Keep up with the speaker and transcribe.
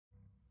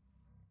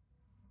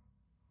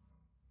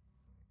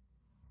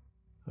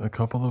A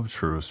couple of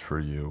truths for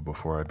you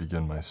before I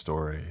begin my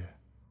story.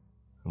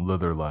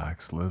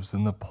 Litherlax lives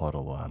in the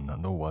puddle on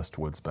the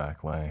Westwood's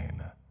back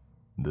lane.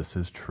 This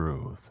is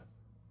truth.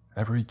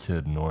 Every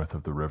kid north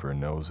of the river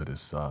knows it is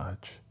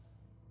such.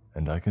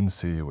 And I can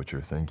see what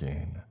you're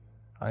thinking.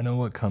 I know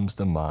what comes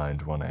to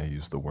mind when I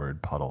use the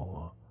word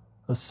puddle.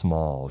 A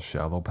small,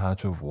 shallow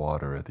patch of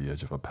water at the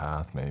edge of a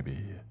path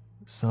maybe.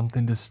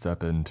 Something to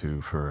step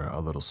into for a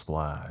little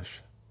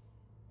splash.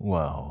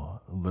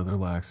 Well,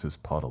 Litherlax's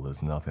puddle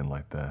is nothing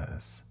like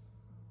this.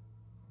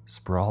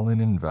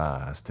 Sprawling and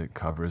vast, it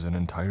covers an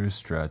entire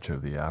stretch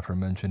of the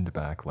aforementioned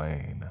back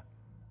lane,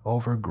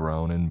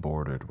 overgrown and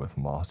bordered with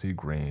mossy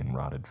green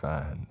rotted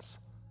fence.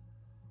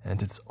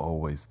 And it's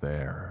always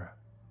there,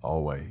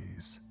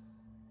 always.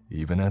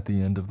 Even at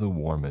the end of the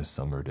warmest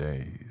summer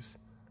days,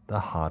 the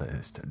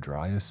hottest,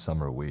 driest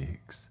summer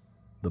weeks,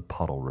 the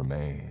puddle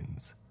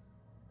remains.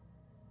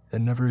 It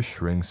never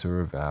shrinks or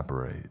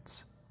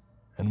evaporates.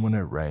 And when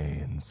it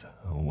rains,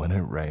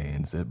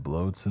 it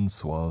bloats and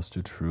swells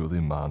to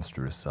truly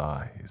monstrous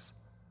size,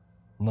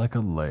 like a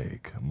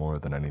lake more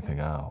than anything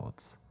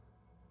else.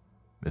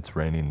 It's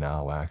raining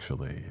now,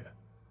 actually.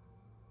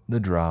 The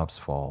drops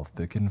fall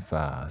thick and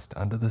fast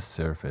onto the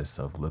surface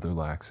of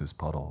Litherlax's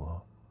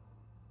puddle.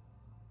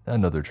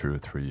 Another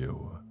truth for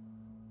you.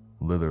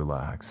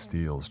 Litherlax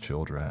steals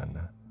children.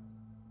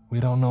 We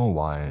don't know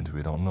why and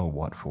we don't know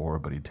what for,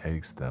 but he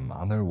takes them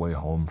on their way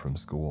home from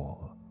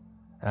school.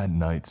 At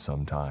night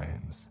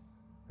sometimes,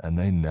 and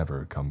they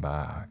never come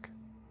back.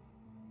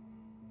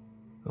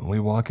 We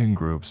walk in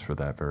groups for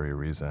that very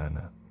reason.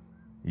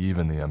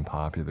 Even the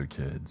unpopular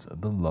kids,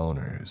 the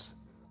loners,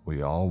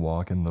 we all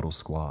walk in little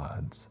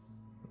squads.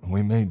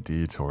 We make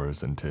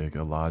detours and take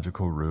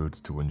illogical routes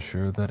to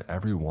ensure that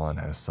everyone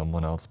has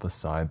someone else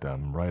beside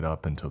them right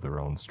up into their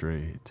own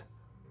street.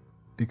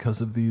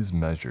 Because of these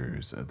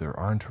measures, there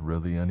aren't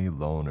really any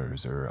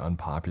loners or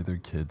unpopular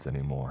kids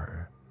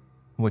anymore.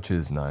 Which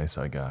is nice,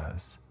 I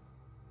guess.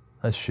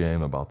 A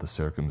shame about the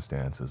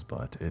circumstances,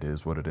 but it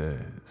is what it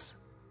is.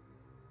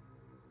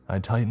 I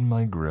tighten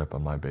my grip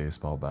on my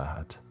baseball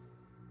bat.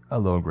 A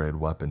low-grade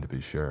weapon to be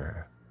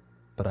sure,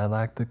 but I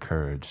lack the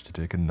courage to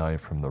take a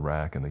knife from the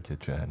rack in the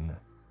kitchen.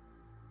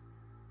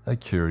 A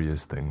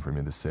curious thing for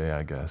me to say,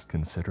 I guess,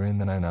 considering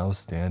that I now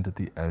stand at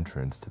the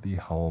entrance to the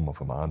home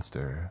of a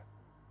monster.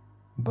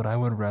 But I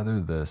would rather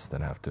this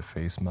than have to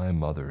face my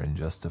mother and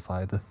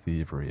justify the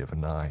thievery of a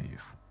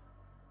knife.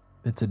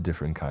 It's a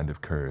different kind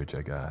of courage,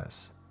 I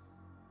guess.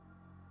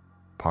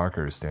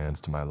 Parker stands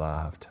to my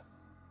left.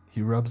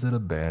 He rubs at a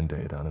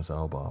band-aid on his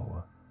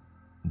elbow.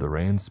 The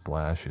rain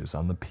splashes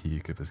on the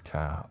peak of his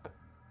cap.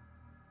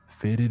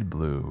 Faded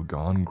blue,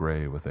 gone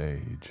gray with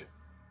age.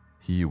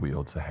 He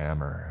wields a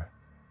hammer,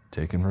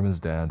 taken from his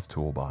dad's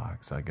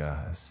toolbox, I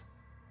guess.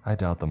 I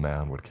doubt the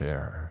man would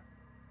care.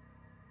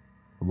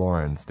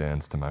 Lauren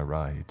stands to my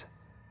right,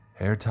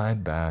 hair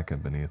tied back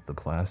and beneath the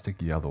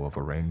plastic yellow of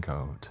a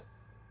raincoat.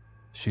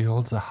 She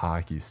holds a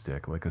hockey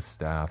stick like a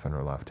staff in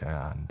her left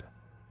hand.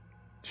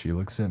 She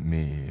looks at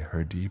me,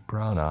 her deep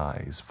brown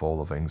eyes full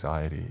of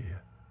anxiety.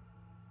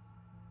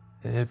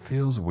 It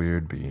feels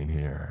weird being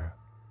here,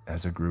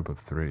 as a group of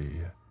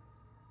three.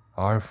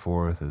 Our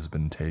fourth has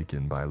been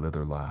taken by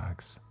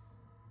Litherlax.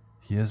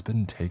 He has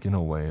been taken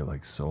away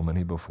like so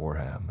many before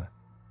him,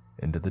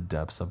 into the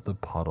depths of the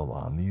puddle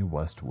on the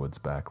Westwood's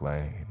back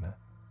lane.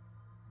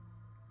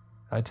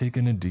 I take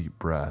in a deep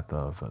breath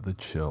of the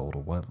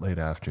chilled, wet late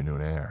afternoon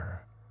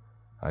air.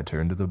 I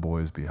turn to the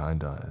boys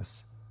behind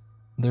us.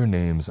 Their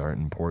names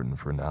aren't important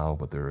for now,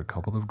 but they're a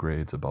couple of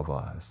grades above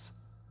us.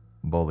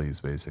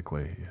 Bullies,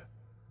 basically.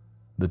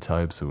 The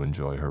types who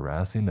enjoy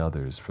harassing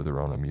others for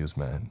their own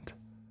amusement.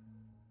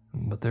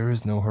 But there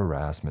is no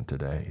harassment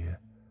today.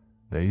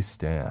 They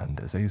stand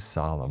as a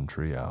solemn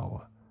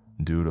trio,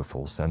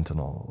 dutiful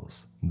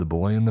sentinels. The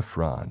boy in the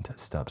front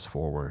steps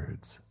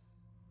forwards.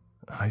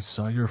 I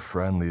saw your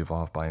friend leave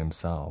off by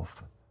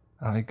himself.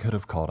 I could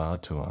have called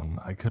out to him.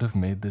 I could have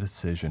made the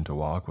decision to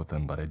walk with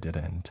him, but I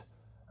didn't.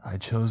 I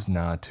chose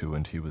not to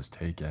and he was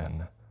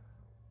taken.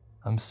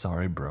 I'm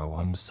sorry, bro.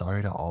 I'm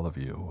sorry to all of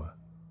you.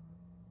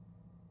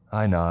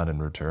 I nod in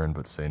return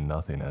but say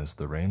nothing as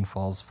the rain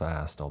falls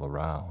fast all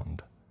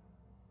around.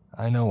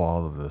 I know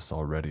all of this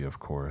already, of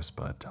course,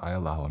 but I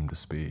allow him to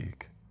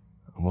speak.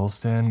 We'll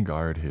stand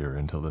guard here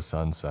until the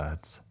sun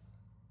sets.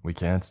 We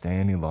can't stay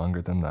any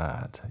longer than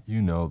that.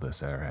 You know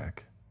this,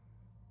 Eric.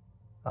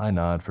 I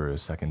nod for a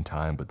second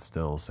time but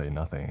still say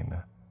nothing.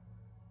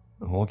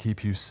 We'll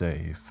keep you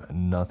safe.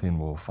 Nothing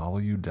will follow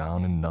you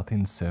down and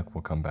nothing sick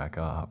will come back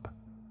up.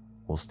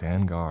 We'll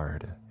stand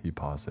guard. He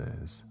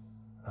pauses.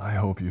 I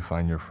hope you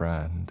find your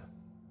friend.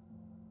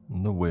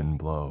 The wind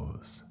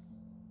blows.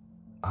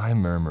 I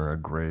murmur a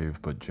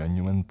grave but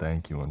genuine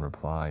thank you in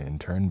reply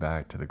and turn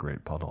back to the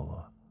great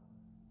puddle.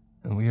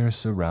 We are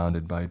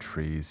surrounded by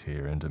trees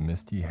here and a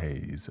misty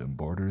haze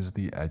borders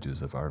the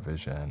edges of our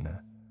vision.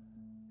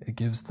 It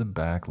gives the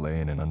back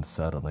lane an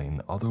unsettling,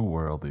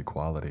 otherworldly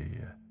quality.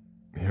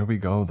 Here we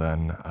go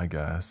then, I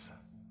guess.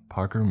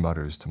 Parker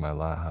mutters to my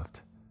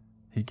left.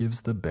 He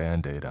gives the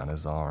band-aid on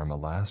his arm a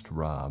last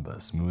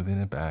rub, smoothing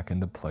it back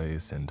into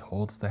place, and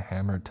holds the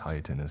hammer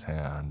tight in his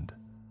hand.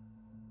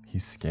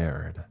 He's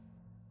scared.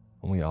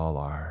 We all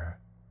are.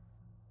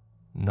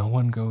 No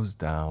one goes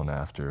down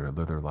after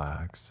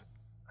Litherlax.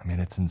 I mean,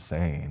 it's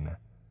insane.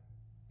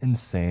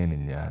 Insane,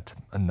 and yet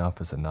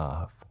enough is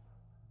enough.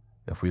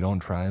 If we don't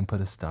try and put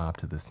a stop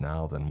to this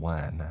now, then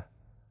when?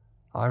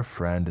 Our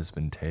friend has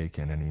been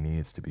taken and he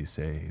needs to be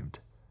saved.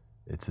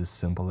 It's as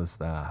simple as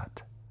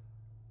that.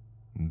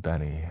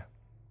 Benny.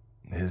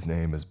 His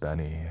name is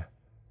Benny.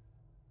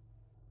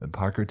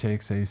 Parker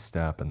takes a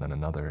step and then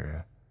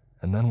another,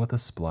 and then with a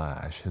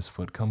splash, his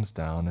foot comes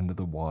down into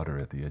the water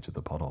at the edge of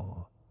the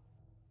puddle.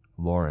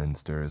 Lauren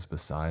stirs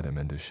beside him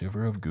and a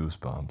shiver of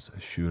goosebumps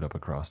shoot up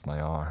across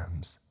my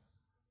arms.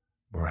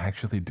 We're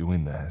actually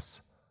doing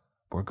this.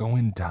 We're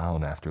going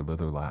down after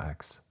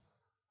Litherlax.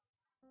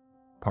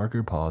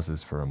 Parker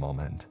pauses for a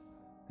moment,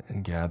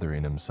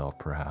 gathering himself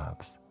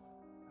perhaps,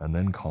 and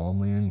then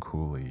calmly and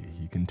coolly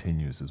he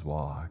continues his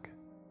walk.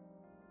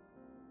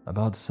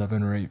 About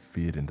 7 or 8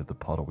 feet into the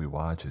puddle we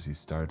watch as he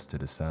starts to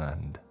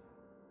descend.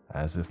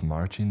 As if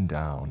marching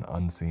down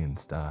unseen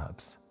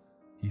steps,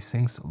 he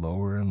sinks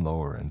lower and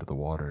lower into the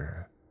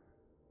water.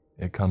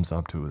 It comes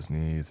up to his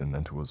knees and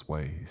then to his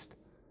waist,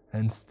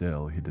 and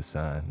still he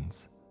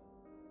descends.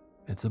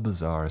 It's a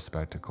bizarre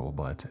spectacle,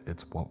 but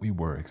it's what we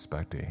were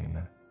expecting.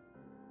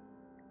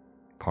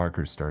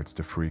 Parker starts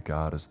to freak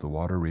out as the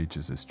water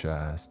reaches his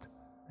chest,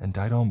 and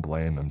I don't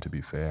blame him, to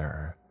be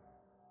fair.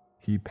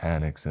 He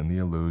panics and the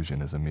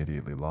illusion is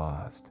immediately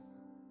lost.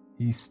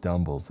 He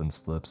stumbles and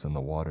slips in the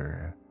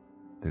water.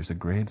 There's a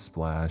great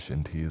splash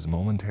and he is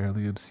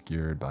momentarily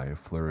obscured by a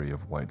flurry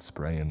of white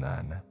spray, and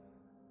then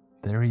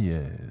there he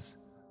is,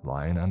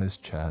 lying on his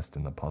chest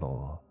in the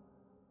puddle.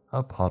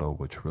 A puddle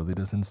which really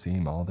doesn't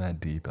seem all that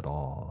deep at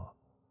all.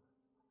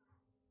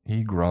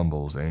 He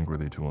grumbles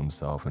angrily to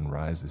himself and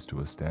rises to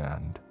a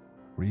stand,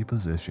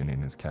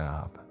 repositioning his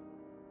cap.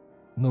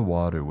 The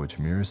water which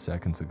mere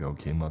seconds ago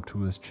came up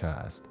to his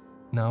chest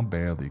now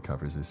barely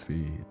covers his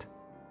feet.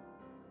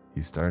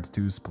 He starts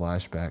to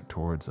splash back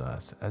towards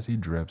us as he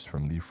drips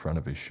from the front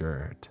of his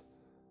shirt.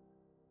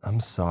 "I'm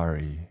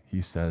sorry,"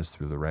 he says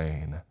through the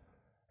rain.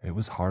 "It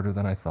was harder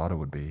than I thought it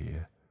would be."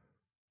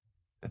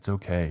 "It's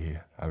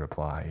okay," I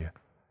reply.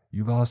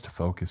 "You lost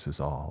focus is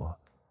all.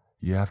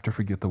 You have to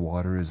forget the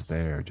water is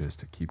there,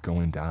 just keep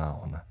going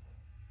down."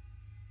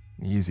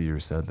 Easier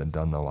said than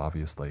done though,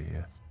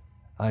 obviously.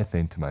 I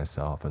think to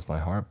myself as my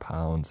heart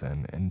pounds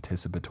in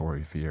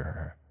anticipatory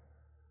fear.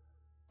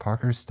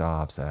 Parker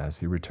stops as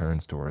he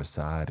returns to our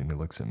side and he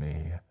looks at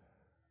me.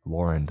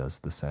 Lauren does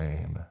the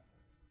same.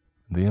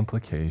 The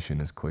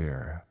implication is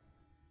clear.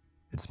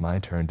 It's my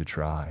turn to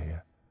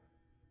try.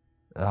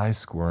 I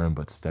squirm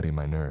but steady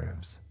my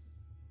nerves.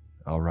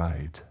 "All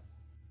right,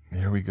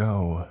 here we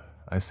go,"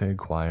 I say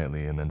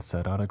quietly and then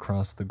set out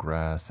across the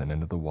grass and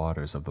into the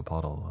waters of the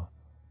puddle.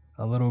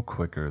 A little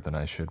quicker than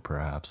I should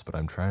perhaps, but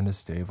I'm trying to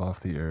stave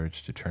off the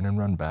urge to turn and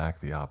run back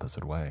the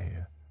opposite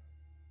way.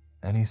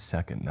 Any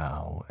second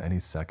now, any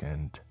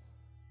second.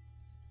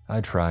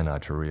 I try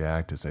not to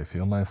react as I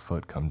feel my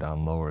foot come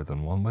down lower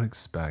than one would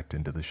expect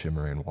into the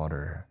shimmering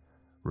water,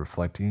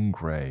 reflecting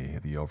gray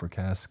the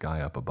overcast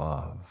sky up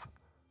above.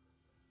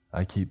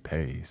 I keep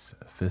pace,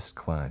 fist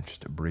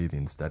clenched,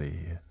 breathing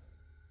steady,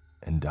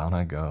 and down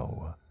I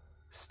go,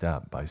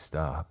 step by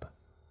step.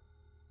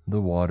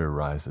 The water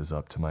rises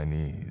up to my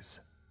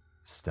knees,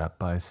 step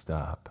by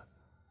step,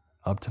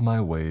 up to my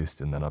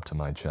waist and then up to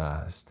my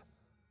chest.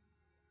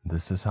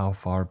 This is how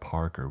far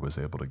Parker was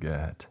able to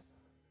get.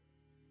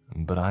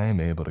 But I am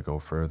able to go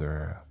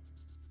further.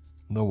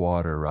 The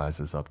water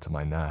rises up to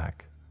my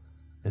neck.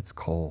 It's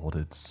cold,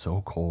 it's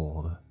so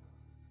cold.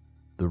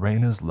 The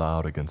rain is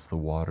loud against the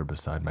water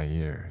beside my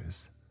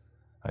ears.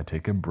 I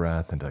take a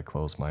breath and I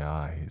close my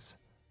eyes,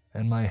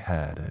 and my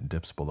head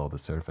dips below the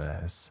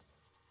surface.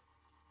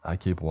 I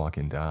keep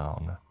walking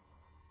down.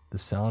 The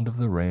sound of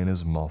the rain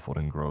is muffled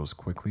and grows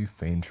quickly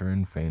fainter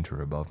and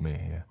fainter above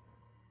me.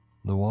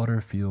 The water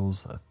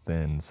feels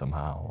thin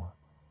somehow,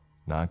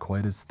 not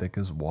quite as thick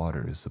as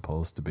water is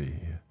supposed to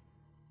be.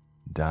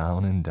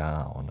 Down and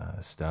down,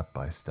 step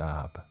by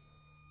step.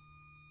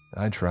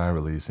 I try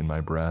releasing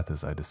my breath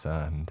as I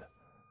descend.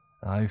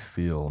 I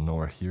feel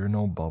nor hear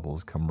no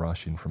bubbles come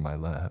rushing from my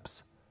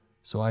lips,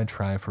 so I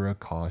try for a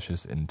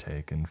cautious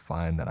intake and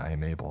find that I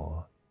am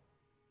able.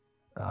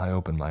 I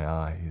open my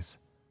eyes,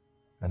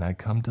 and I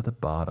come to the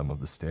bottom of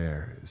the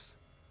stairs.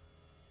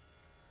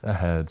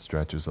 Ahead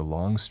stretches a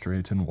long,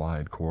 straight and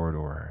wide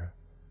corridor,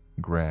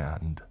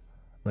 grand,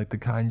 like the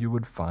kind you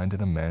would find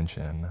in a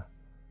mansion.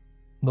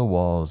 The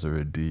walls are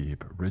a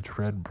deep, rich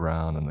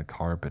red-brown and the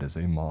carpet is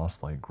a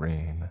moss-like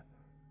green.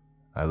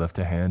 I lift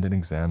a hand and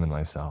examine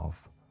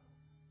myself.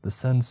 The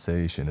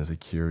sensation is a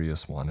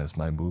curious one as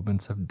my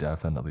movements have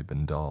definitely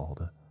been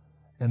dulled,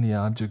 and the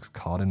objects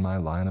caught in my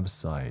line of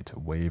sight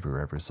waver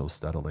ever so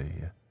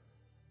steadily.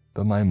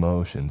 But my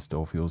motion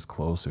still feels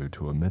closer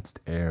to amidst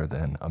air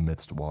than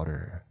amidst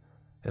water,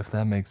 if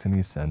that makes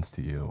any sense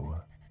to you.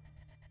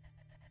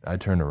 I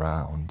turn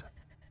around.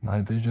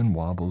 My vision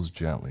wobbles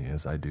gently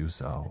as I do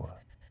so.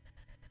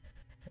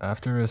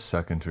 After a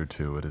second or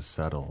two it is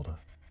settled,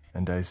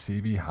 and I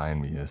see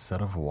behind me a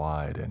set of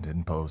wide and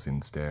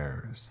imposing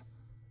stairs.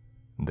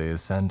 They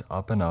ascend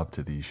up and up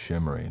to the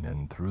shimmering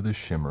and through the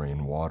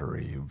shimmering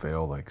watery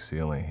veil-like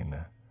ceiling.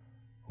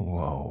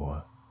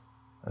 Whoa.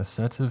 A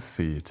set of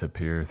feet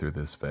appear through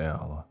this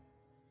veil.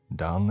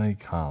 Down they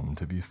come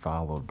to be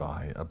followed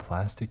by a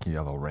plastic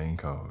yellow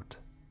raincoat.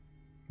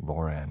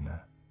 Lauren.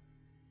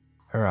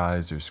 Her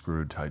eyes are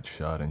screwed tight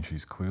shut and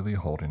she's clearly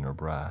holding her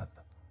breath.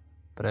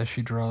 But as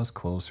she draws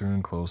closer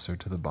and closer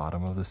to the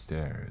bottom of the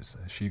stairs,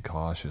 she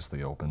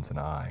cautiously opens an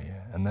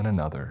eye and then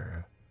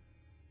another.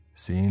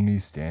 Seeing me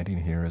standing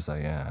here as I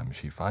am,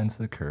 she finds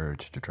the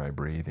courage to try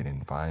breathing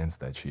and finds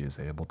that she is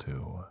able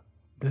to.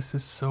 "This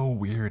is so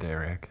weird,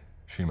 Eric,"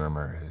 she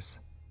murmurs.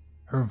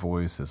 Her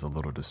voice is a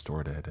little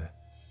distorted.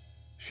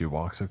 She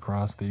walks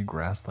across the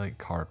grass-like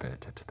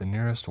carpet to the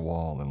nearest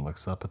wall and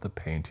looks up at the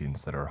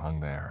paintings that are hung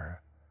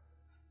there.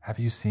 "Have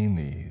you seen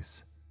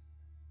these?"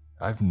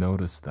 I've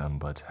noticed them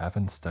but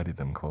haven't studied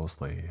them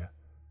closely.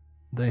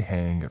 They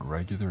hang at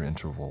regular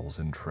intervals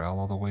and trail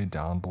all the way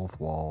down both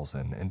walls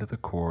and into the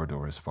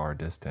corridor's far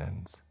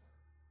distance.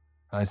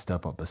 I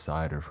step up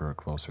beside her for a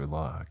closer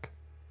look.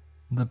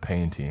 The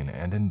painting,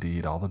 and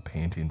indeed all the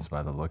paintings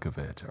by the look of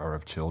it, are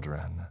of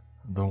children.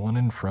 The one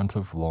in front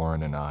of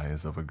Lauren and I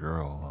is of a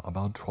girl,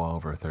 about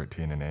 12 or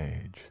 13 in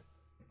age.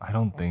 I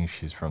don't think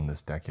she's from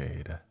this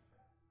decade.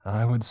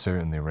 I would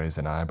certainly raise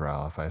an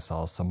eyebrow if I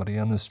saw somebody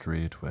on the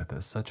street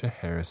with such a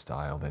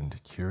hairstyle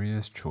and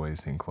curious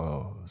choice in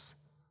clothes.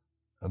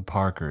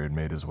 Parker had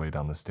made his way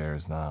down the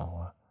stairs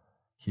now.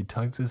 He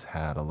tugs his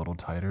hat a little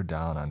tighter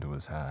down onto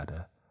his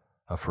head,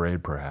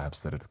 afraid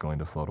perhaps that it's going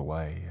to float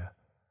away.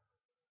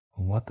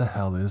 What the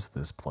hell is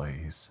this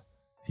place?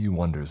 He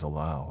wonders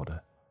aloud.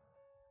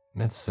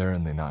 It's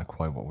certainly not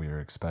quite what we were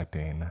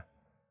expecting.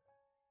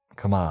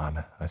 "Come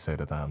on," I say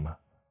to them.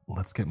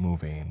 "Let's get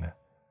moving."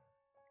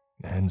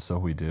 And so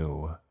we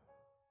do.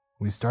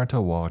 We start to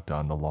walk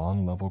down the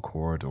long level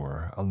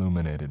corridor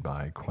illuminated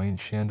by quaint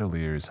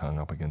chandeliers hung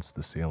up against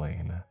the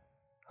ceiling.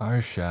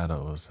 Our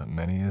shadows,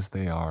 many as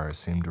they are,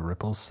 seem to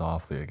ripple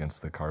softly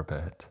against the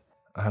carpet.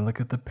 I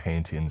look at the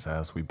paintings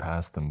as we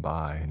pass them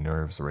by,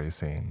 nerves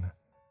racing.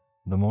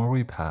 The more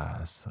we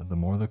pass, the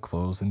more the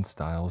clothes and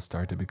styles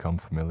start to become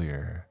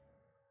familiar.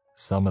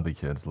 Some of the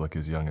kids look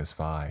as young as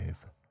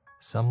 5,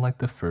 some like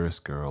the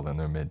first girl in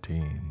their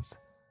mid-teens,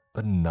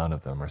 but none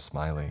of them are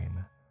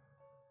smiling.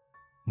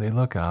 They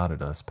look out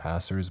at us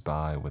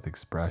passers-by with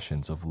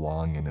expressions of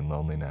longing and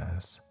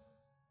loneliness.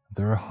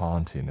 They're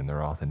haunting in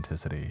their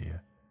authenticity.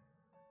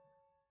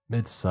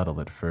 It's subtle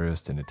at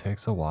first and it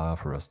takes a while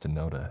for us to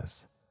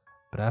notice,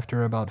 but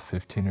after about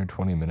 15 or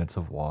 20 minutes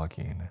of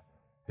walking,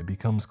 it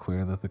becomes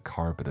clear that the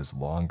carpet is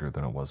longer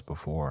than it was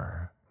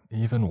before.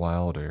 Even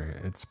wilder,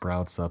 it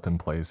sprouts up in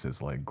places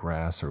like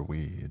grass or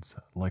weeds,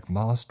 like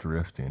moss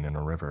drifting in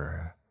a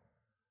river.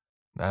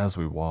 As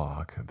we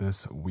walk,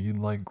 this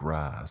weed-like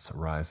grass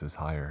rises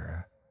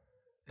higher.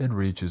 It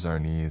reaches our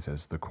knees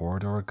as the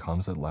corridor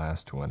comes at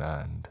last to an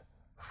end,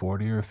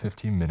 40 or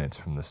 50 minutes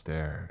from the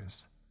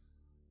stairs.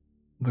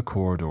 The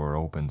corridor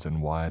opens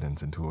and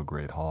widens into a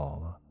great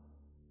hall.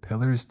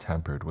 Pillars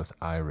tempered with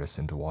iris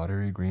and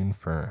watery green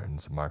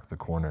ferns mark the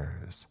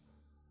corners.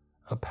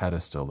 A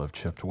pedestal of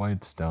chipped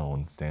white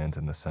stone stands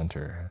in the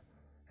center,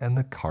 and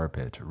the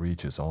carpet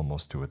reaches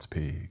almost to its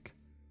peak.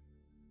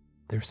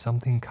 "There's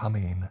something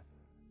coming,"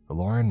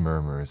 Lauren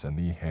murmurs, and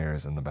the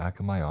hairs on the back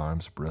of my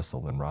arms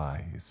bristle and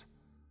rise.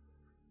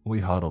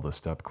 We huddle a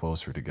step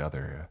closer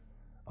together,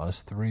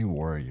 us 3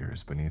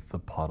 warriors beneath the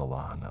puddle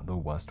on the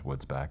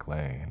Westwood's back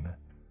lane.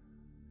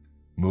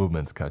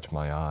 Movements catch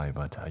my eye,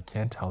 but I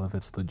can't tell if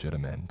it's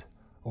legitimate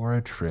or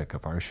a trick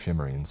of our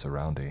shimmering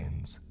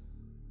surroundings.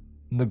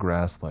 The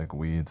grass-like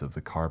weeds of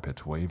the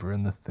carpet waver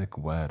in the thick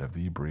wet of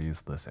the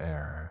breezeless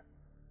air.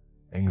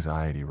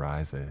 Anxiety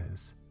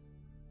rises.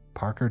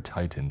 Parker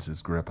tightens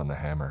his grip on the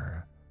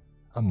hammer,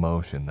 a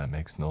motion that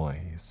makes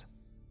noise.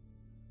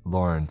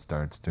 Lauren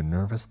starts to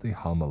nervously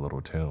hum a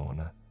little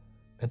tune.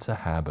 It's a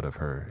habit of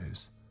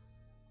hers.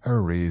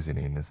 Her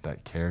reasoning is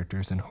that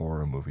characters in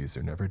horror movies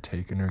are never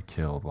taken or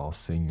killed while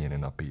singing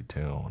an upbeat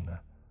tune.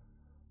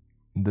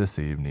 This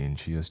evening,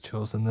 she has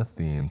chosen the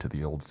theme to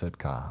the old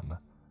sitcom,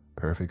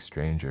 Perfect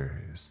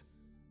Strangers.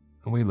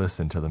 We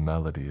listen to the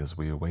melody as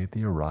we await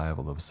the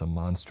arrival of some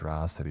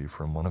monstrosity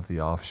from one of the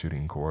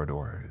offshooting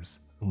corridors.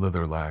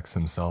 Litherlax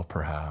himself,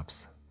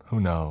 perhaps. Who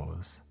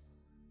knows?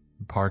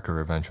 Parker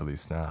eventually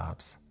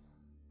snaps.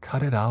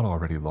 "Cut it out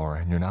already,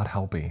 Lauren. You're not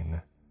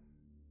helping."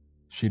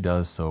 She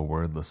does so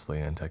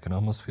wordlessly, and I can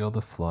almost feel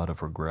the flood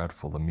of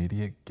regretful,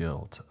 immediate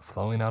guilt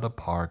flowing out of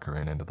Parker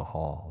and into the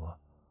hall.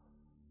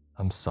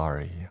 "I'm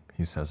sorry,"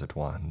 he says at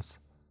once.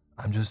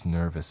 "I'm just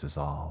nervous is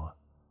all."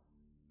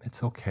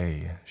 "It's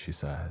okay," she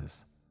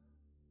says.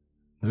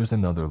 There's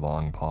another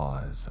long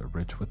pause,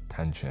 rich with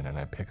tension, and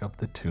I pick up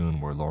the tune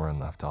where Lauren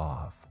left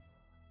off.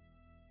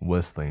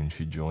 Whistling,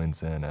 she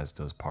joins in, as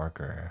does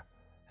Parker,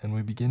 and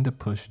we begin to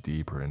push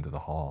deeper into the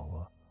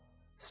hall.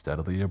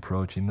 steadily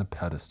approaching the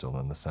pedestal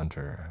in the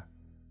center.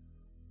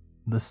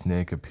 The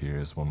snake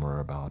appears when we're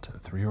about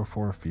 3 or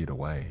 4 feet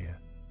away.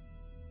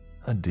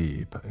 A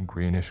deep,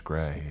 greenish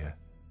gray,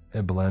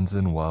 it blends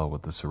in well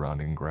with the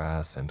surrounding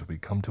grass, and we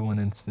come to an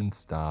instant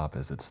stop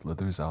as it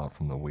slithers out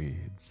from the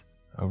weeds.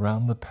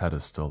 Around the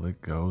pedestal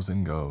it goes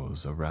and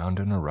goes, around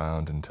and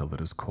around until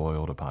it is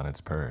coiled upon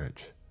its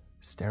perch,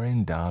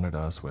 staring down at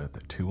us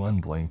with 2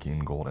 unblinking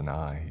golden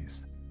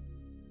eyes.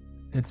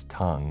 Its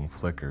tongue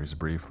flickers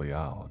briefly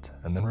out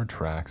and then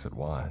retracts at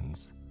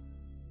once.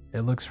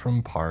 It looks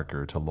from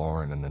Parker to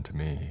Lauren and then to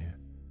me.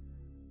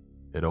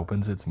 It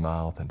opens its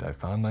mouth and I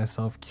found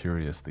myself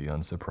curiously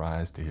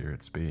unsurprised to hear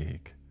it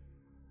speak.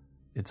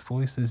 Its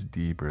voice is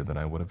deeper than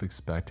I would have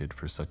expected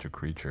for such a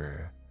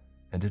creature,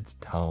 and its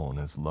tone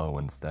is low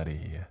and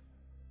steady.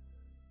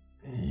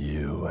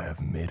 "You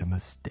have made a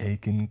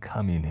mistake in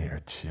coming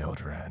here,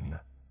 children,"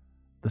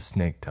 the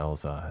snake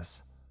tells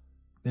us.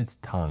 Its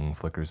tongue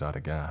flickers out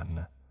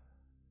again.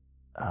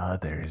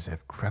 "Others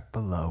have crept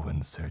below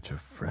in search of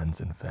friends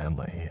and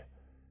family.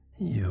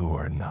 You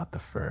are not the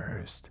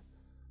first."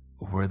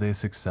 "Were they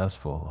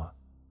successful?"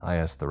 I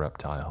asked the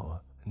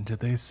reptile. "Did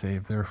they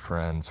save their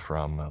friends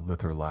from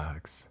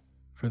Litherlax?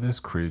 For this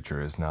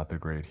creature is not the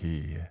great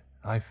he.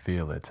 I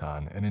feel it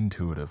on an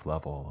intuitive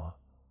level."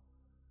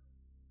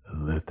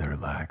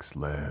 "Litherlax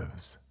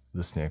lives,"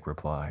 the snake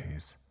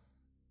replies.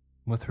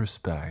 With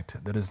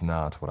respect, that is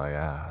not what I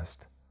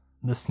asked.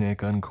 The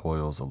snake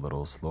uncoils a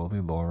little,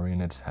 slowly lowering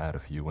its head a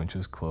few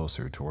inches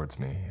closer towards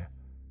me.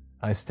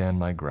 I stand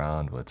my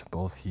ground, but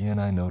both he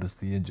and I notice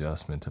the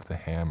adjustment of the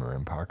hammer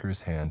in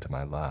Parker's hand to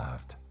my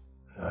left.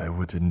 "I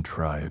wouldn't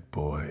try it,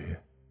 boy,"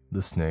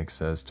 the snake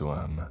says to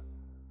him.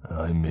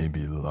 "I may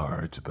be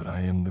large, but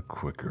I am the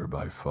quicker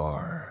by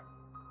far.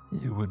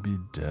 You would be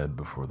dead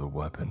before the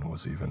weapon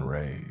was even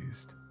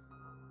raised."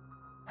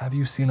 "Have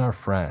you seen our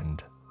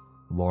friend?"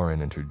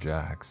 Lauren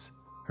interjects,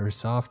 her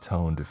soft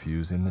tone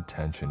diffusing the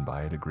tension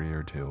by a degree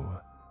or two.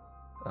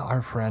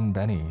 "Our friend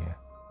Benny."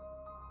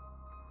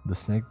 The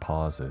snake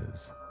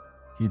pauses.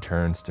 He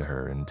turns to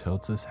her and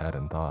tilts his head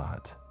in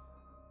thought.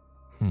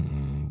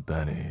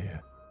 Benny.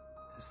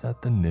 Is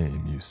that the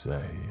name you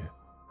say?"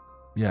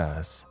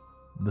 "Yes."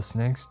 The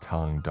snake's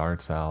tongue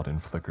darts out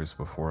and flickers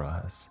before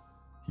us.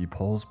 He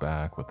pulls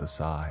back with a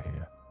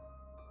sigh.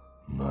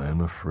 "I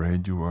am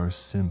afraid you are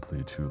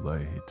simply too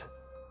late.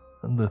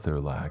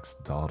 Litherlax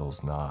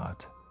dawdles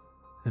not.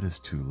 It is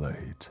too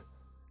late.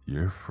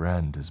 Your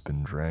friend has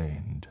been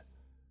drained.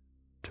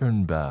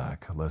 Turn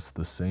back, lest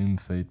the same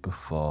fate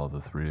befall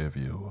the 3 of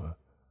you.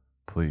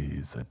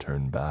 Please,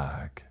 turn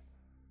back."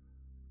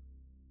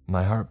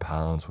 My heart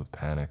pounds with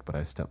panic, but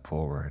I step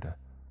forward,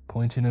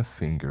 pointing a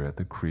finger at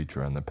the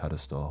creature on the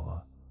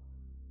pedestal.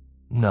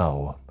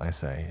 "No," I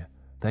say,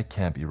 "that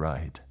can't be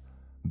right.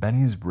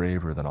 Benny's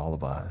braver than all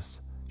of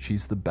us.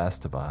 She's the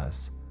best of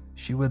us.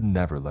 She would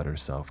never let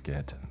herself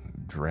get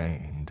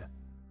drained."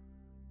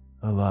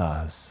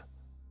 "Alas,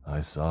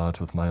 I saw it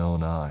with my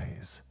own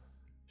eyes.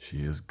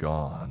 She is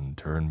gone.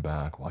 Turn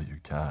back while you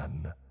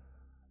can.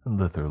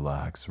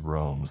 Litherlax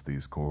roams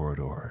these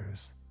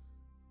corridors."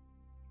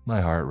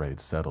 My heart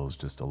rate settles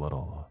just a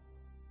little.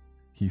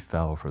 He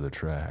fell for the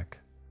trick.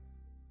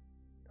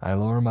 I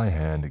lower my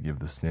hand to give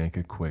the snake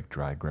a quick,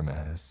 dry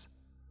grimace.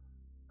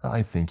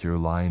 "I think you're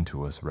lying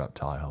to us,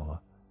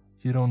 reptile.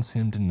 You don't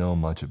seem to know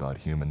much about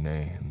human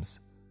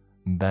names.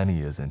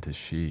 Benny isn't a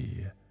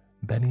she.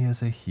 Benny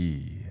is a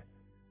he.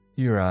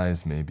 Your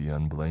eyes may be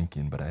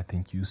unblinking, but I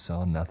think you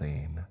saw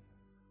nothing."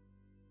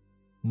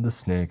 The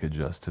snake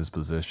adjusts his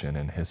position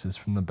and hisses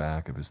from the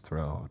back of his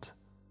throat.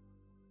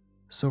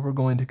 "So we're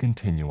going to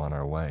continue on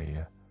our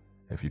way.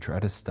 If you try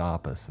to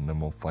stop us, and then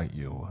we'll fight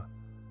you.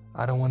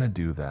 I don't want to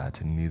do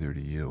that, and neither do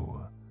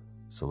you.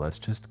 So let's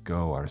just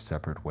go our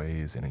separate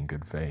ways and in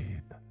good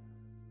faith."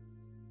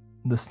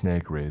 The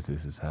snake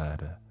raises his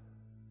head.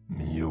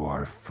 "You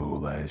are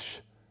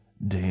foolish.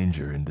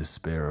 Danger and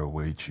despair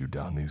await you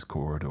down these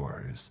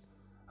corridors.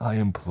 I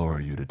implore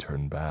you to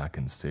turn back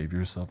and save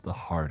yourself the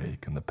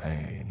heartache and the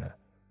pain."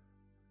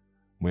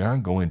 "We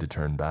aren't going to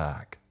turn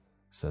back,"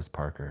 says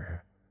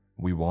Parker.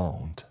 "We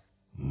won't."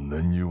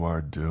 "Then you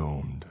are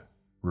doomed,"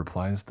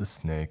 replies the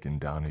snake, and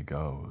down he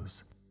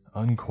goes.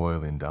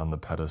 Uncoiling down the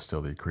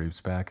pedestal, he creeps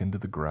back into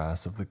the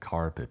grass of the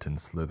carpet and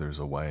slithers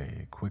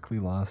away, quickly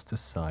lost to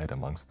sight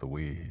amongst the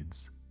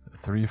weeds.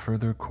 3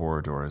 further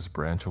corridors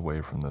branch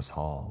away from this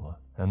hall,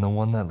 and the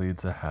one that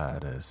leads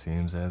ahead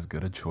seems as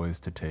good a choice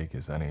to take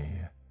as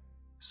any.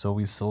 So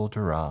we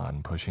soldier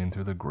on, pushing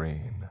through the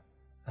green,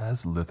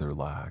 as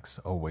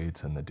Litherlax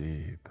awaits in the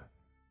deep.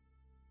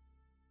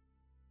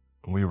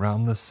 We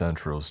round the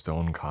central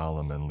stone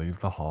column and leave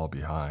the hall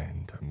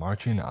behind,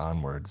 marching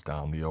onwards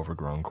down the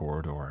overgrown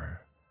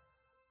corridor.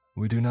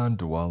 We do not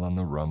dwell on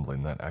the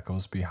rumbling that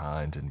echoes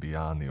behind and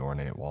beyond the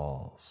ornate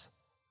walls.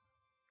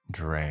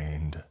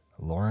 "Drained,"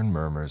 Lauren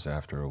murmurs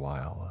after a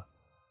while.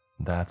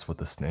 "That's what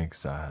the snake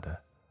said."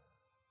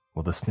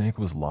 "Well, the snake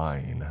was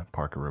lying,"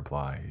 Parker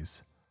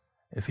replies.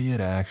 "If he had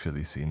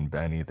actually seen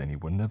Benny, then he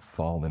wouldn't have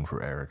fallen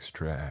for Eric's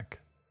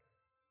trick."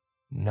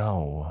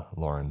 No,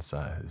 Lauren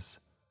says.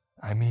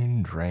 I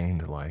mean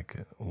drained, like,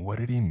 what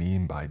did he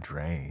mean by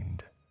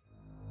drained?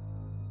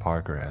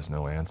 Parker has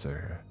no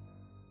answer.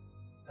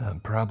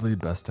 Probably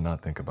best to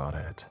not think about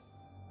it,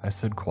 I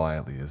said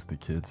quietly as the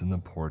kids in the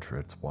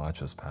portraits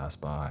watch us pass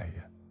by.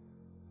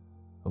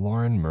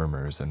 Lauren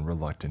murmurs in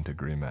reluctant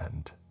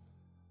agreement.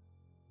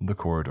 The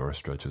corridor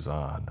stretches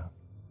on.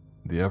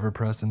 The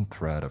ever-present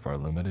threat of our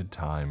limited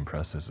time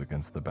presses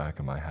against the back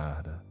of my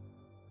head.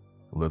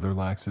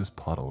 Litherlax's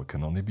puddle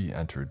can only be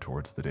entered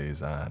towards the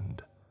day's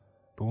end,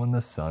 but when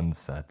the sun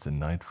sets and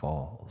night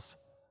falls,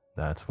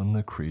 that's when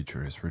the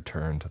creatures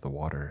return to the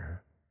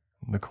water.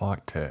 The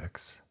clock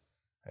ticks,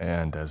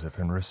 and as if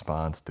in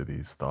response to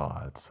these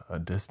thoughts, a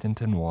distant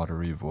and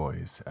watery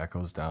voice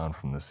echoes down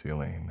from the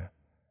ceiling.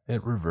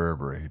 It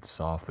reverberates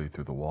softly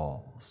through the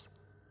walls.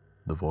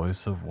 The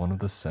voice of one of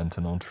the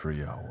sentinel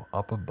trio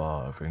up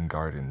above and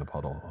guarding the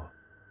puddle.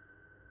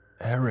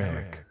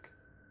 Eric!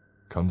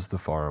 Comes the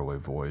faraway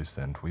voice,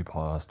 and we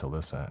pause to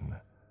listen.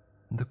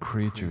 The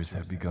creatures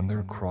have begun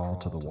their crawl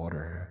to the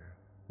water.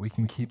 We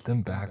can keep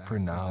them back for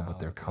now, but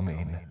they're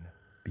coming.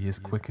 Be as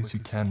quick as you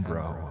can,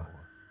 bro.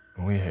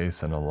 We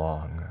hasten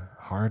along,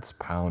 hearts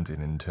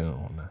pounding in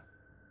tune.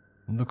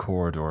 The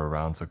corridor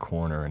rounds a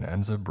corner and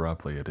ends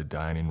abruptly at a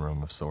dining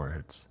room of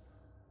sorts.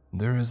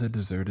 There is a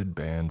deserted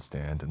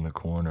bandstand in the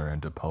corner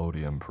and a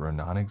podium for a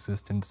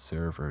non-existent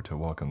server to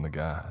welcome the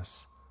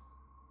guests.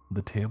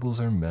 The tables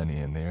are many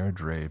and they are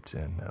draped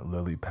in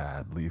lily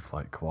pad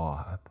leaf-like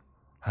cloth.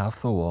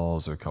 Half the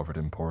walls are covered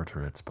in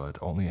portraits, but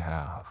only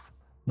half.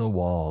 The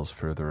walls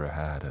further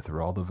ahead,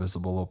 through all the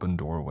visible open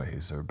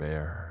doorways, are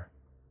bare.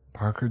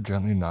 Parker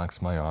gently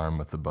knocks my arm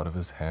with the butt of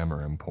his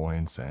hammer and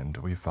points, and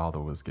we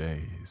follow his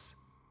gaze.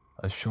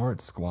 A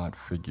short, squat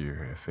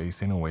figure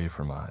facing away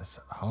from us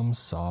hums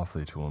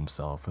softly to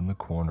himself in the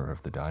corner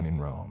of the dining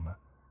room.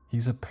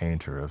 He's a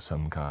painter of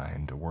some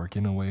kind,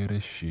 working away at a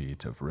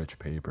sheet of rich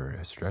paper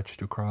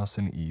stretched across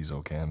an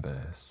easel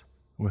canvas.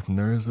 With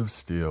nerves of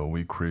steel,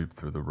 we creep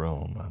through the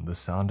room, the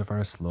sound of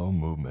our slow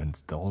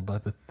movements dulled by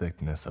the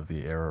thickness of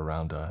the air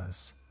around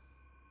us.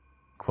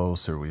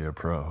 Closer we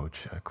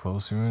approach,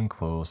 closer and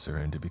closer,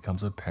 and it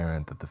becomes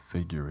apparent that the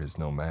figure is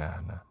no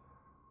man.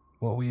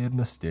 What we had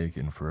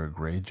mistaken for a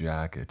gray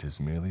jacket is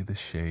merely the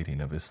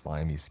shading of his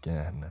slimy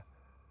skin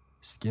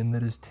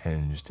that is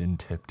tinged and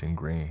tipped in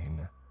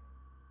green.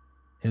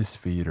 His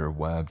feet are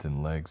webbed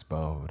and legs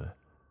bowed.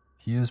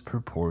 He is,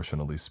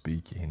 proportionally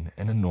speaking,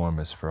 an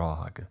enormous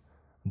frog,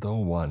 though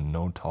one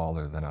no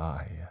taller than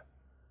I.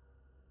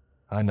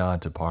 I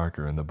nod to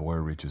Parker and the boy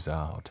reaches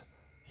out.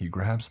 He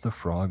grabs the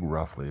frog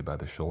roughly by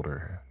the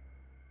shoulder.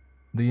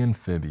 The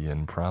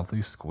amphibian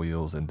promptly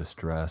squeals in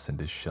distress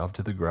and is shoved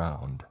to the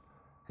ground.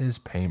 His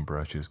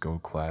paintbrushes go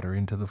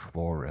clattering to the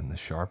floor and the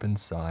sharpened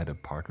side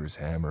of Parker's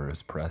hammer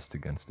is pressed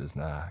against his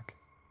neck.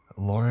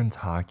 Lauren's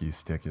hockey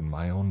stick and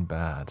my own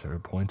bat are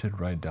pointed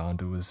right down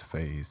to his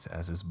face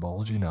as his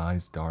bulging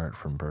eyes dart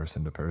from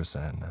person to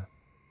person.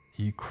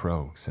 He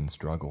croaks and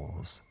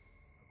struggles.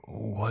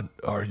 "What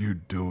are you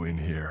doing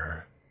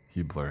here?"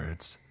 he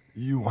blurts.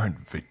 "You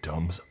aren't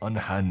victims,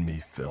 unhand me,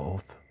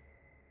 filth."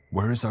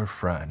 "Where's our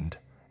friend?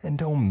 And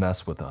don't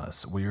mess with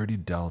us, we already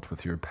dealt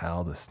with your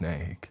pal the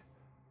snake."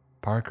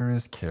 Parker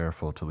is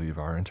careful to leave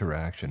our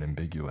interaction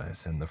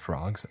ambiguous, and the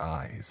frog's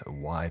eyes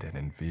widen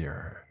in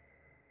fear.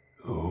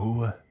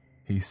 "Who?"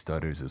 he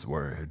stutters his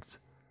words.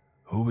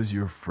 "Who is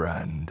your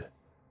friend?"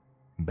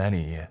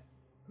 "Benny."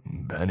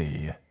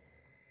 "Benny?"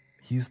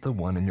 "He's the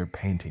one in your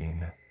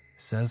painting,"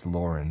 says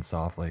Lauren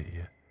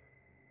softly.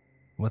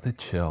 With a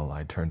chill,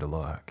 I turn to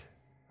look.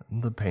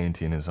 The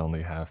painting is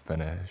only half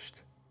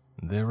finished.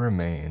 There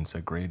remains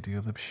a great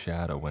deal of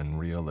shadow and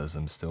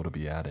realism still to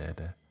be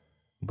added,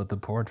 but the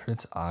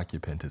portrait's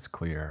occupant is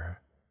clear.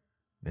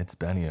 It's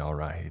Benny, all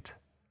right.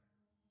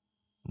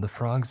 The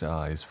frog's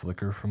eyes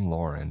flicker from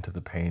Lauren to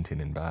the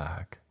painting and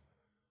back.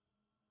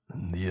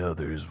 "The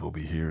others will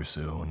be here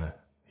soon,"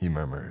 he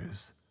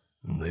murmurs.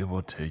 "They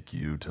will take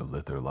you to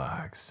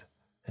Litherlax,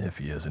 if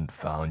he hasn't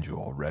found you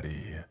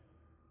already."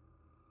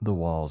 The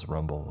walls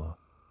rumble.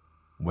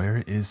 "Where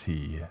is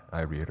he?"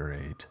 I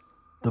reiterate.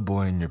 "The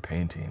boy in your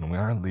painting. We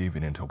aren't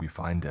leaving until we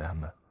find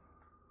him."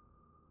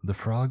 The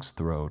frog's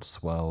throat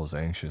swells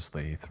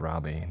anxiously,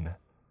 throbbing.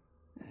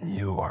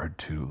 "You are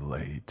too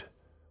late.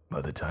 By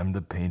the time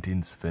the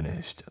painting's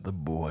finished, the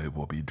boy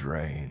will be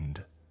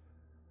drained."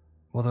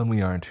 "Well, then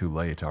we aren't too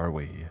late, are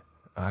we?"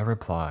 I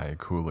reply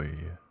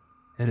coolly.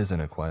 "It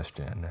isn't a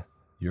question.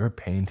 Your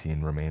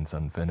painting remains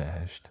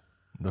unfinished."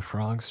 The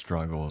frog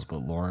struggles,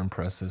 but Lauren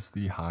presses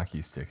the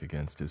hockey stick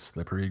against his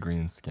slippery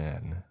green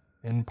skin,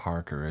 and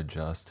Parker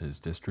adjusts his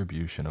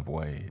distribution of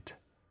weight.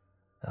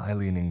 I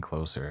lean in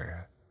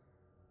closer.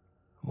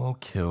 "We'll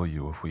kill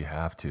you if we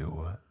have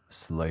to,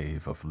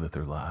 slave of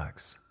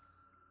Litherlax."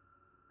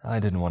 I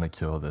didn't want to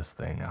kill this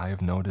thing. I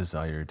have no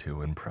desire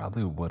to, and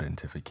probably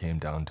wouldn't if it came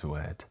down to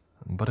it.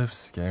 But if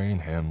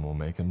scaring him will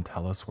make him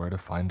tell us where to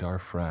find our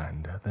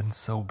friend, then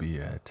so be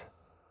it.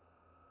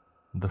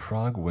 The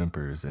frog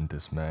whimpers in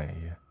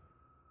dismay.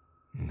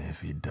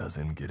 "If he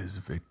doesn't get his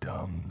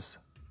victims,"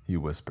 he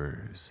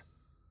whispers.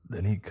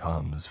 Then he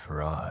comes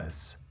for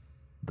us,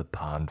 the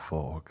pond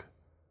folk.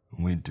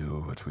 We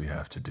do what we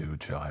have to do,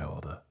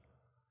 child.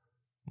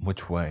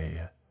 Which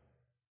way?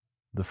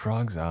 The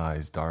frog's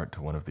eyes dart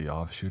to one of the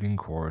off-shooting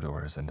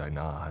corridors and I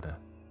nod.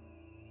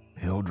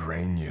 He'll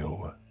drain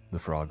you, the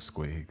frog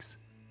squeaks.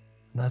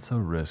 That's a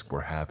risk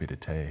we're happy to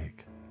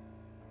take.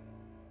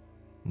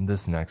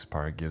 This next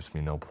part gives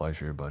me no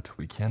pleasure, but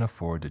we can't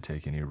afford to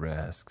take any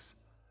risks.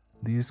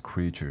 These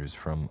creatures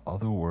from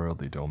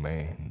otherworldly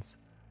domains,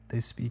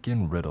 they speak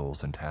in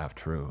riddles and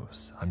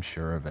half-truths, I'm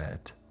sure of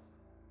it.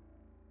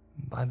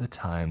 By the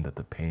time that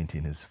the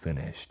painting is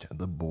finished,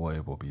 the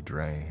boy will be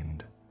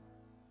drained.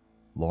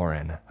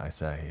 Lauren, I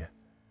say,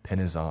 pin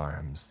his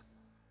arms.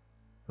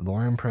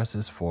 Lauren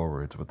presses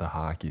forwards with the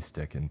hockey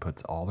stick and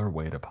puts all her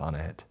weight upon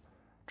it,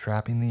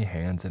 trapping the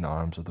hands and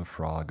arms of the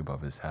frog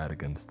above his head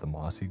against the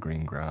mossy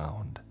green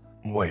ground.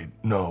 Wait,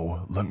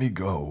 no, let me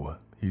go,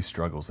 he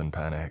struggles in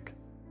panic.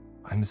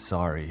 I'm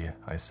sorry,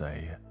 I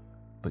say,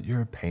 but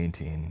your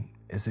painting,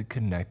 is it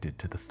connected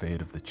to the fate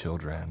of the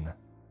children?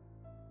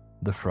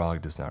 The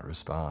frog does not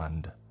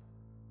respond.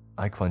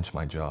 I clench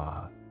my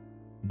jaw.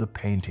 The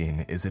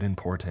painting, is it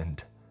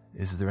important?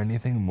 Is there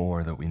anything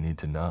more that we need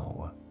to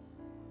know?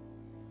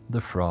 The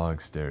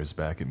frog stares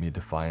back at me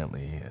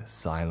defiantly,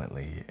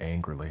 silently,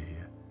 angrily.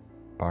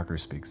 Parker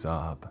speaks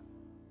up.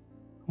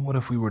 What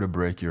if we were to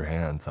break your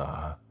hands,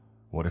 huh?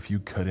 What if you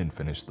couldn't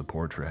finish the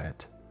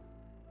portrait?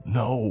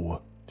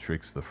 No,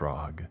 shrieks the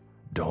frog.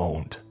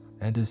 Don't.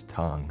 And his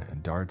tongue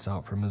darts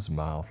out from his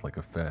mouth like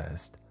a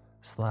fist,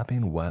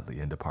 slapping wetly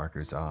into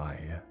Parker's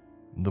eye.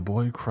 The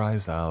boy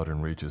cries out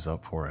and reaches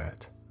up for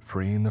it,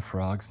 freeing the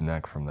frog's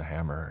neck from the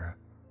hammer.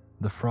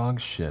 The frog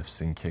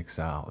shifts and kicks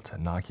out,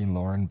 knocking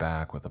Lauren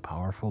back with a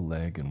powerful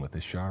leg, and with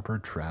a sharper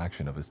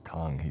traction of his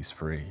tongue, he's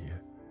free.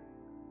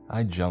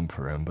 I jump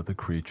for him, but the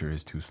creature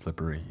is too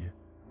slippery.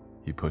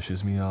 He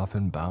pushes me off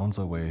and bounds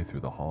away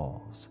through the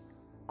halls,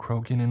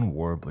 croaking and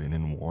warbling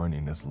and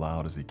warning as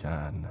loud as he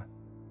can.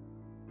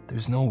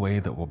 There's no way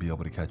that we'll be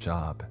able to catch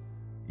up.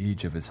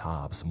 Each of his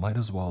hops might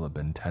as well have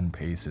been 10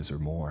 paces or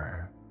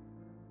more.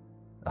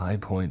 I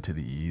point to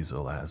the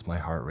easel as my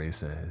heart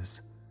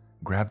races.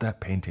 Grab that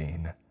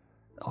painting.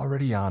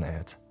 Already on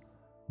it,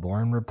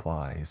 Lauren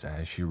replies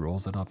as she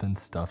rolls it up and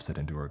stuffs it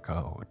into her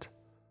coat.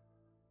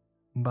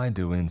 By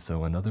doing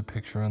so, another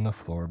picture on the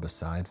floor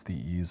besides the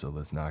easel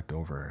is knocked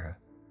over.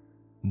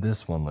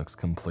 This one looks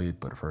complete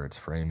but for its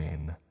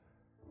framing.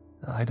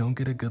 I don't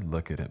get a good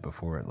look at it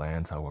before it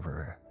lands,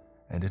 however,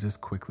 and it is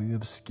quickly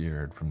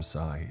obscured from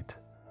sight.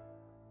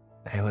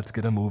 Hey, let's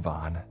get a move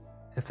on.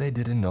 If they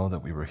didn't know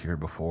that we were here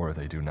before,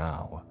 they do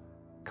now.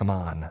 Come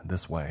on,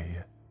 this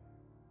way.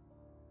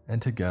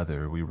 And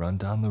together we run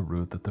down the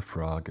route that the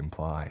frog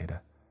implied,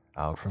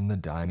 out from the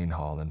dining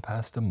hall and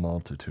past a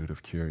multitude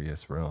of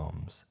curious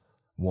rooms.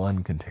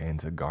 One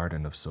contains a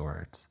garden of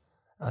sorts,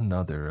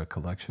 another a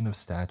collection of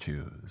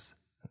statues.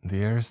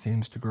 The air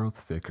seems to grow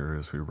thicker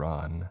as we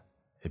run.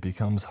 It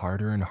becomes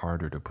harder and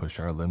harder to push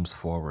our limbs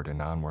forward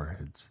and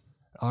onwards.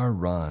 Our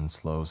run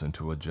slows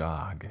into a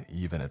jog,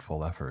 even at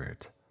full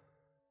effort.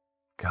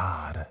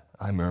 God,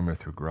 I murmur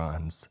through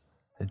grunts.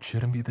 It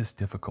shouldn't be this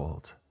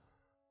difficult.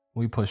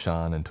 We push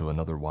on into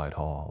another wide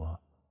hall.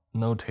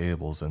 No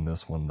tables in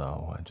this one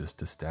though,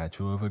 just a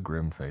statue of a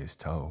grim-faced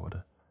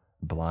toad,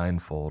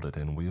 blindfolded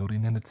and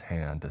wielding in its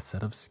hand a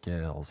set of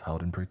scales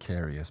held in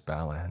precarious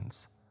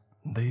balance.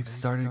 They've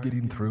started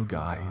getting through,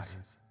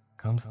 guys,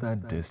 comes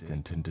that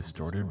distant and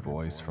distorted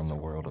voice from the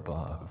world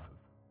above.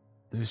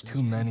 There's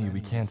too many, we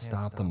can't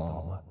stop them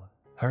all.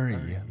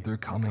 Hurry, they're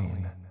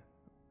coming.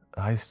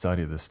 I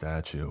study the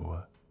statue.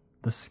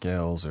 The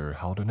scales are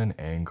held at an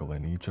angle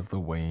and each of the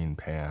weighing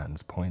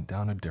pans point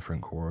down a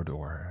different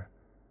corridor.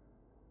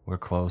 We're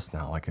close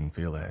now, I can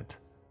feel it,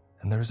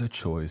 and there's a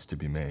choice to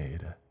be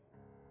made.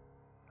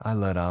 I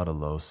let out a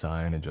low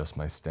sigh and adjust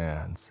my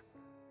stance,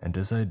 and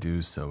as I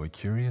do so, a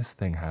curious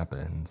thing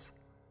happens.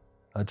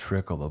 A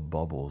trickle of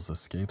bubbles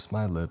escapes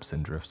my lips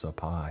and drifts up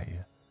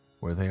high,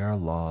 where they are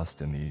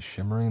lost in the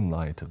shimmering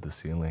light of the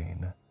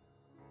ceiling.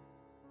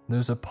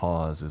 There's a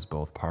pause as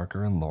both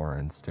Parker and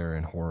Lauren stare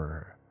in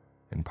horror,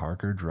 and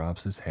Parker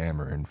drops his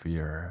hammer in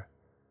fear.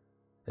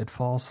 It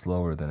falls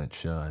slower than it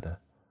should.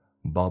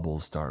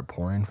 Bubbles start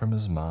pouring from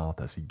his mouth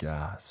as he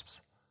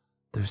gasps.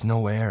 There's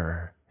no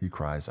air, he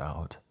cries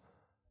out,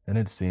 and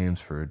it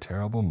seems for a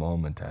terrible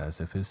moment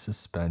as if his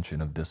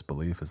suspension of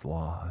disbelief is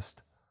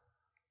lost.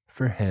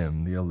 For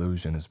him, the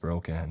illusion is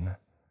broken.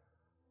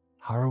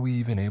 How are we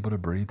even able to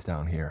breathe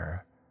down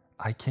here?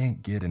 I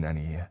can't get in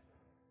any.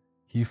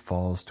 He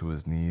falls to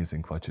his knees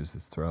and clutches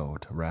his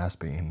throat,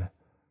 rasping.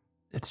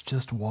 It's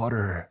just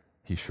water,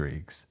 he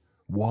shrieks.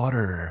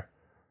 Water!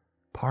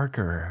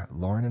 Parker,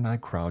 Lauren and I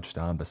crouch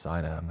down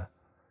beside him.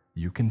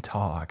 You can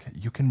talk,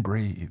 you can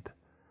breathe.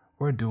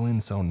 We're doing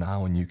so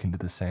now and you can do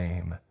the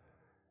same.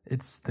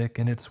 It's thick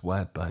and it's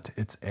wet, but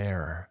it's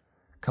air.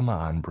 Come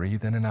on,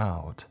 breathe in and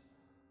out.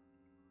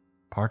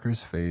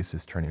 Parker's face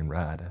is turning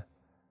red.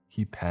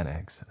 He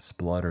panics,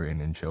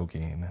 spluttering and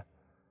choking.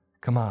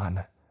 Come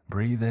on,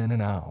 breathe in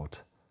and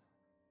out.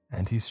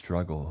 and he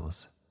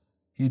struggles.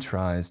 He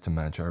tries to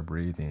match our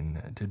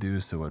breathing. To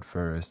do so at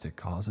first, it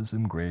causes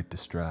him great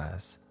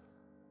distress,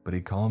 but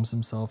he calms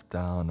himself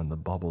down and the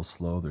bubbles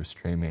slow their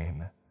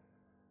streaming.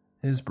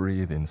 His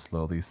breathing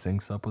slowly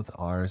syncs up with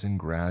ours and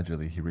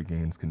gradually he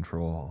regains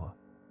control.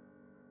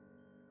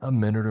 A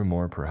minute or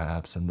more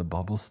perhaps and the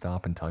bubbles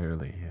stop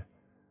entirely.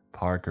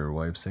 Parker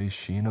wipes a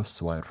sheen of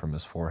sweat from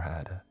his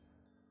forehead.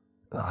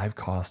 I've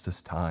cost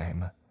us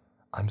time.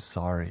 I'm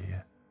sorry.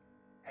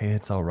 Hey,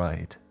 it's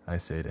alright, I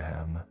say to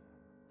him,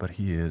 but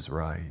he is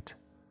right.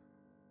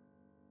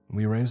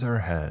 We raise our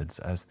heads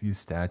as the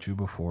statue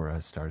before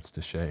us starts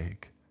to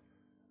shake.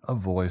 A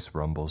voice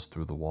rumbles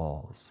through the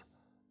walls,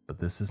 but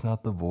this is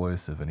not the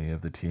voice of any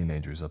of the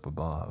teenagers up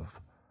above,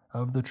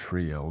 of the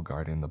trio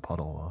guarding the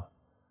puddle,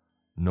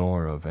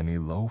 nor of any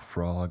low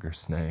frog or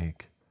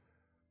snake.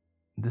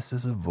 This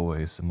is a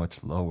voice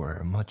much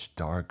lower, much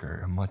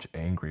darker, much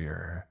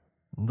angrier.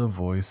 The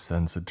voice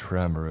sends a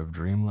tremor of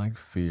dreamlike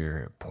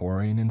fear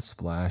pouring and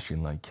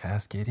splashing like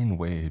cascading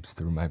waves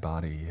through my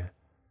body.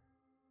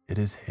 It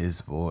is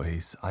his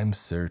voice, I'm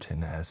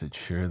certain, as it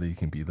surely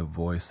can be the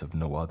voice of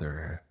no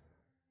other.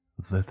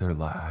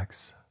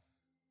 Litherlax.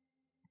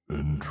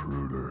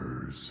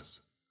 Intruders.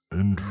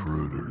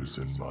 Intruders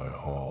in my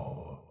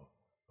hall.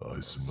 I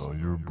smell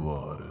your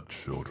blood,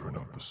 children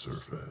of the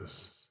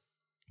surface.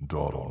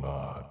 Dawdle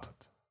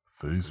not.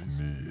 Face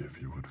me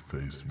if you would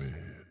face me.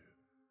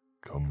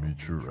 Come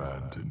meet your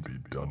aunt and be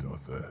done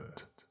with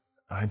it.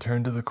 I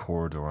turn to the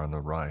corridor on the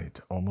right,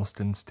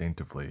 almost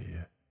instinctively.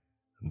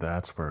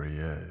 That's where he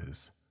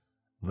is.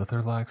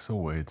 Litherlax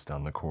awaits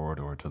down the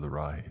corridor to the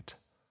right.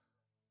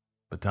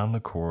 But down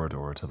the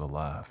corridor to the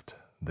left,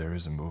 there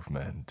is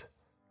movement.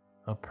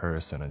 A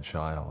person, a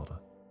child.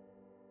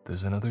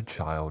 There's another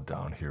child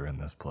down here in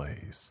this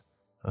place.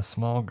 A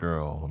small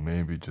girl,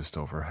 maybe just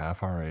over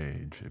half our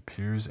age,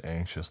 peers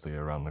anxiously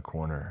around the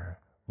corner,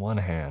 one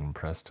hand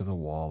pressed to the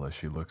wall as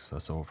she looks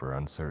us over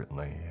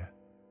uncertainly.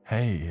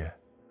 Hey,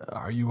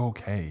 are you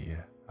okay?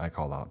 I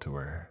call out to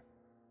her.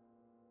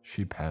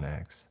 She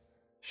panics.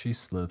 She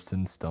slips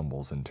and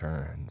stumbles and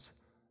turns.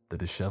 The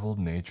disheveled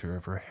nature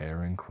of her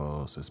hair and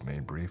clothes is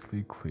made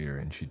briefly clear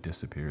and she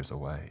disappears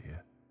away.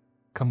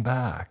 Come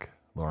back,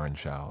 Lauren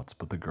shouts,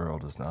 but the girl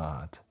does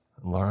not.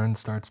 Lauren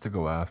starts to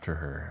go after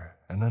her,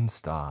 and then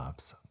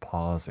stops,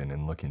 pausing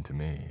and looking to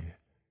me.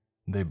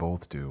 They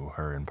both do,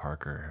 her and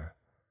Parker.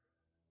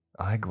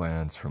 I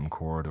glance from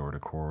corridor to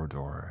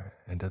corridor,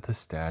 and at the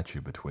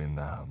statue between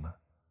them.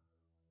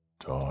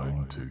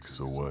 Time ticks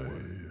away,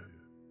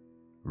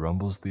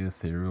 rumbles the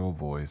ethereal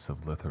voice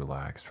of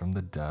Litherlax from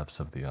the depths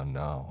of the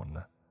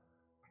unknown.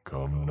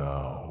 Come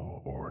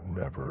now or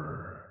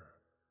never.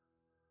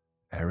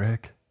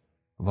 Eric?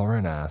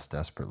 Lauren asks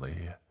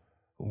desperately.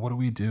 What do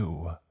we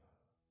do?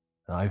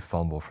 I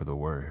fumble for the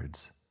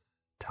words.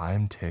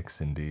 Time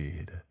ticks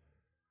indeed.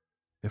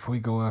 If we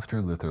go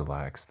after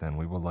Litherlax, then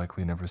we will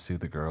likely never see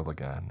the girl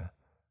again,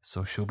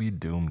 so she'll be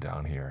doomed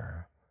down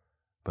here.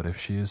 But if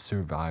she has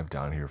survived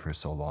down here for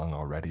so long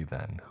already,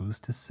 then who's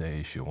to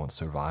say she won't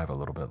survive a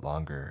little bit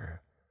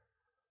longer?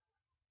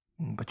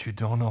 But you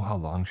don't know how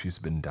long she's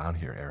been down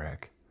here,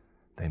 Eric.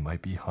 They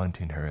might be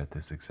hunting her at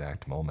this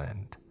exact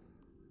moment.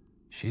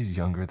 She's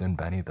younger than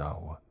Benny,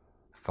 though.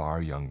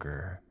 Far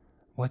younger.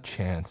 What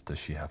chance does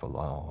she have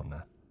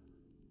alone?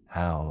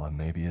 Hell,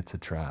 maybe it's a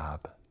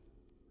trap.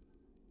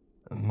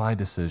 My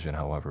decision,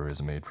 however,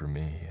 is made for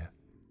me.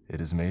 It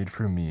is made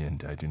for me,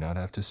 and I do not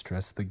have to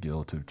stress the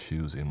guilt of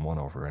choosing one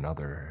over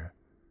another.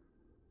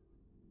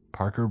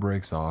 Parker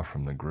breaks off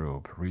from the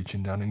group,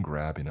 reaching down and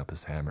grabbing up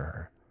his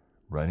hammer,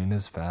 running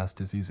as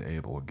fast as he's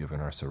able given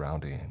our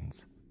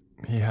surroundings.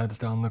 He heads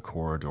down the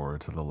corridor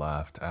to the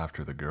left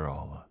after the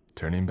girl.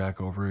 Turning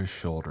back over his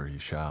shoulder, he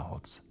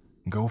shouts,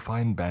 "Go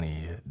find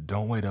Benny.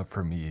 Don't wait up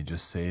for me.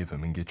 Just save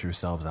him and get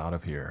yourselves out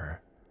of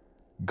here.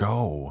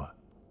 Go!"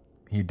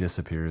 He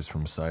disappears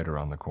from sight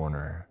around the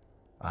corner.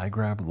 I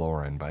grab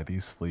Lauren by the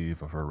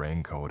sleeve of her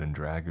raincoat and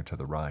drag her to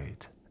the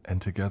right,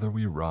 and together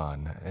we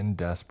run in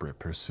desperate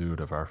pursuit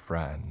of our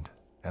friend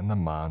and the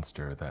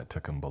monster that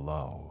took him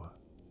below.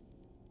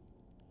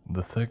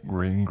 The thick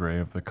green-gray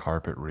of the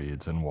carpet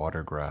reeds and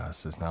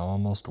watergrass is now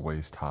almost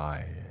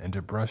waist-high, and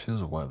it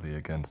brushes wetly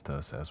against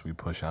us as we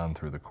push on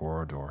through the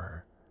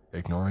corridor,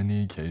 ignoring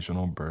the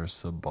occasional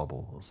bursts of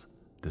bubbles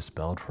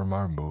dispelled from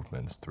our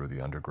movements through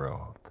the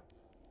undergrowth.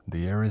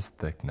 The air is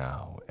thick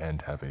now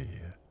and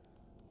heavy.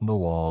 The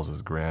walls,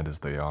 as grand as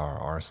they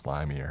are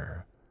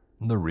slimier.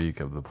 The reek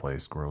of the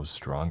place grows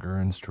stronger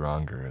and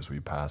stronger as we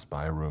pass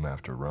by room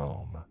after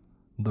room.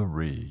 The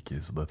reek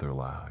is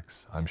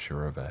Litherlax, I'm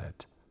sure of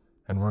it,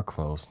 and we're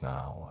close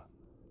now.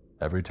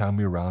 Every time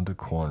we round a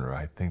corner,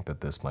 I think that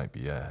this might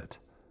be it.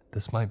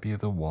 This might be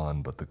the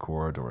one, but the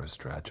corridors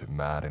stretch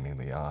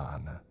maddeningly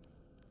on.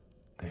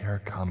 They are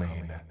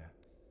coming,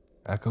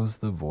 echoes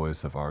the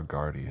voice of our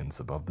guardians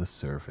above the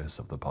surface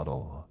of the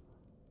puddle.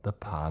 The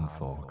pond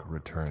folk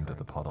return to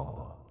the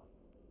puddle.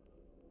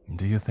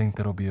 Do you think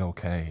that'll be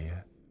okay?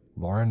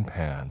 Lauren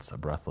pants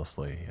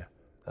breathlessly.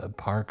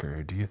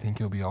 Parker, do you think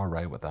you'll be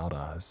alright without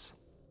us?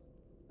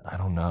 I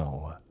don't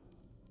know.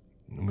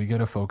 We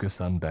gotta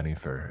focus on Benny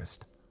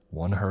first.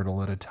 One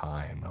hurdle at a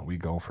time, we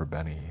go for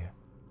Benny.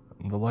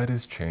 The light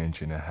is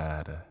changing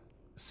ahead.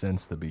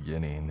 Since the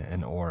beginning,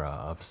 an aura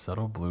of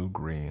subtle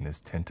blue-green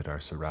has tinted our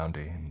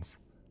surroundings,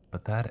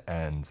 but that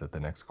ends at the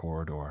next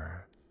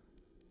corridor.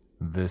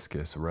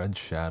 Viscous red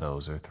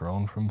shadows are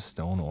thrown from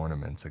stone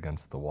ornaments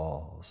against the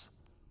walls.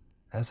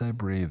 As I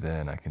breathe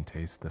in, I can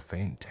taste the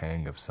faint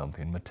tang of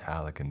something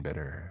metallic and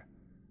bitter.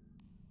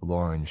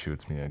 Lauren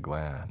shoots me a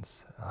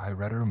glance. I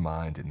read her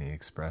mind in the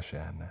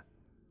expression.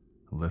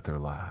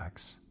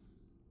 Litherlax.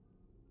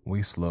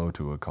 We slow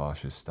to a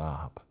cautious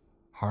stop,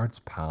 hearts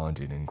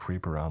pounding, and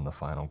creep around the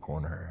final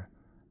corner,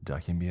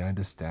 ducking behind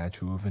a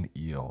statue of an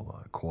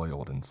eel,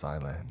 coiled and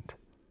silent.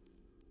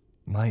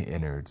 My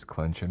innards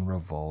clench in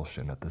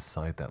revulsion at the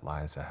sight that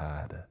lies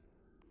ahead.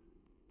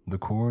 The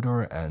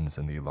corridor ends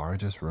in the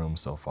largest room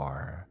so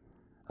far,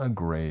 a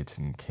great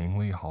and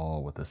kingly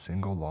hall with a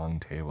single long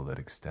table that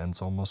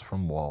extends almost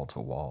from wall to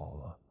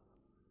wall.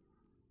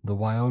 The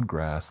wild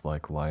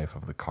grass-like life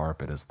of the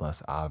carpet is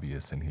less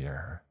obvious in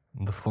here.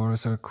 The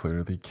floors are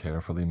clearly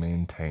carefully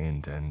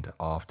maintained and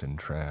often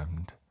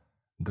trimmed.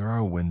 There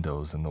are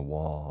windows in the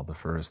wall, the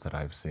first that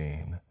I've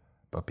seen,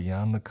 but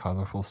beyond the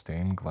colorful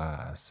stained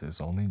glass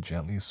is only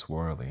gently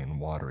swirling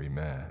watery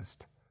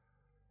mist.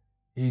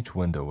 Each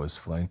window is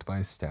flanked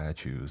by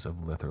statues of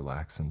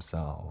Litherlax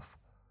himself,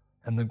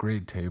 and the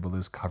great table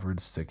is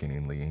covered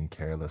sickeningly and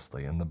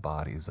carelessly in the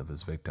bodies of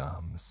his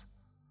victims.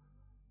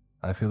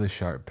 I feel a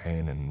sharp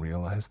pain and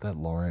realize that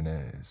Lauren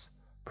is,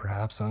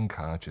 perhaps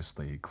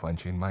unconsciously,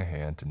 clenching my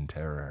hand in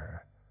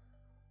terror.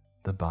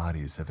 The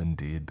bodies have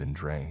indeed been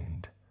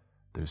drained.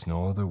 There's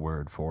no other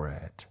word for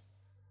it.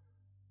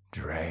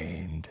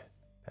 Drained,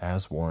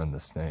 as warned the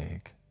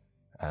snake,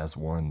 as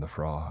warned the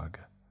frog.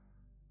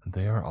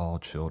 They are all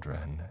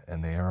children,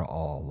 and they are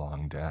all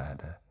long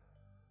dead.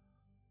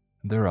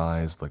 Their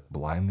eyes look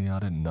blindly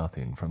out at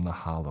nothing from the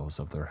hollows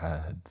of their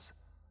heads.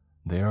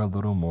 They are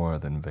little more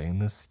than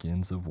veinless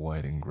skins of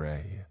white and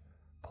gray,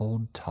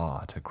 pulled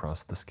taut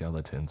across the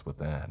skeletons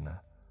within,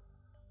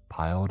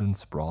 piled and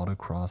sprawled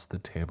across the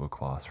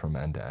tablecloths from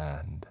end to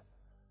end.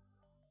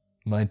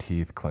 My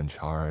teeth clench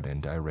hard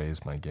and I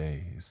raise my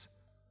gaze.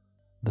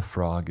 The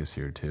frog is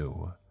here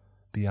too,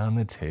 beyond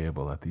the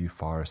table at the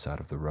far side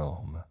of the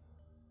room.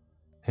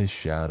 His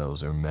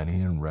shadows are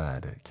many and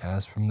red,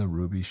 cast from the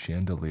ruby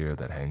chandelier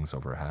that hangs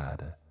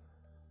overhead.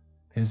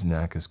 His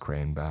neck is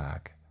craned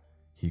back.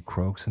 He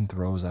croaks and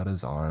throws out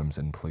his arms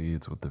and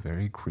pleads with the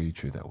very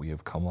creature that we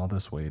have come all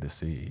this way to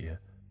see,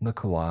 the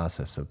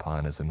colossus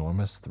upon his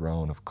enormous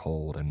throne of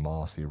cold and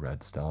mossy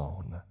red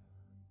stone.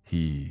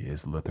 He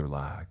is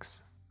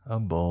Litherlax, a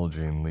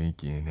bulging,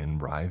 leaking,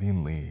 and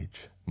writhing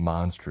leech.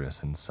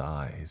 Monstrous in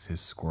size, his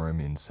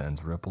squirming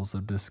sends ripples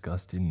of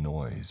disgusting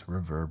noise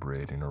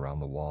reverberating around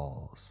the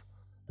walls.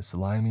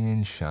 Slimy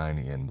and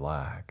shiny and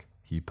black,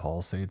 he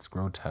pulsates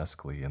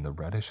grotesquely, and the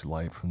reddish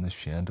light from the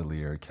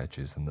chandelier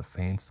catches in the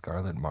faint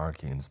scarlet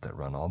markings that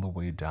run all the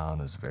way down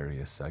his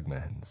various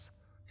segments.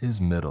 His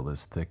middle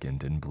is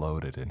thickened and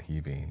bloated and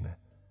heaving,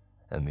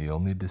 and the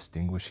only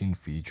distinguishing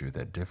feature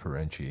that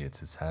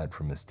differentiates his head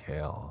from his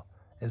tail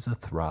is a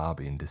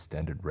throbbing,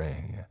 distended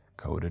ring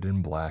coated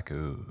in black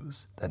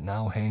ooze that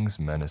now hangs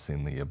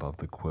menacingly above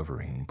the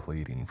quivering,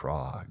 pleading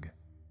frog.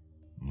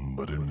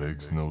 But it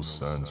makes no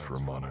sense for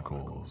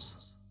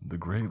monocles. The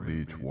great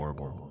leech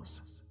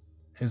warbles.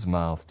 His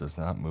mouth does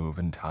not move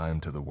in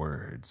time to the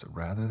words,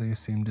 rather they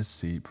seem to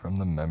seep from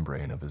the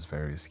membrane of his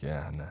very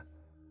skin.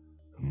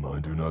 I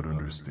do not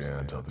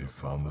understand how they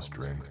found the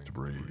strength to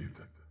breathe.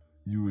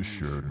 You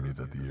assured me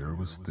that the air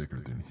was thicker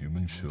than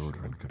human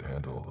children could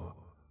handle,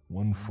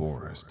 when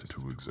forced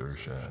to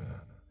exertion.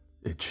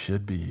 It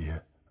should be.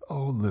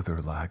 Oh,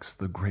 Litherlax,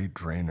 the great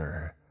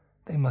drainer.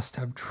 They must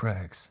have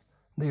tricks.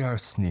 They are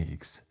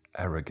sneaks,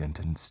 arrogant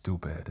and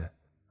stupid.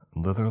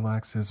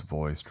 Litherlax's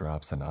voice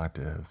drops an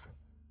octave.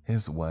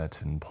 His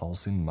wet and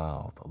pulsing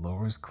mouth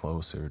lowers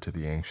closer to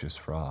the anxious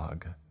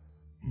frog.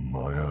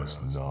 I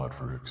ask not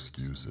for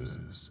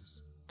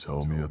excuses.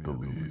 Tell me at the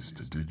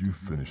least, did you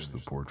finish the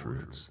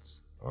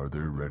portraits? Are they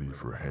ready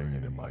for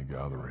hanging in my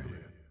gallery?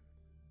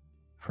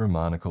 For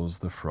monocles,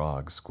 the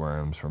frog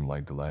squirms from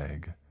leg to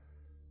leg.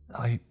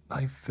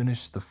 I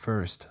finished the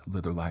first,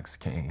 Litherlax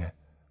King.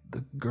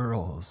 The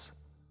girls.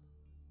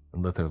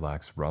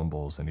 Litherlax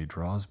rumbles and he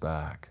draws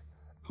back,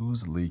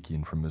 ooze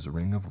leaking from his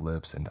ring of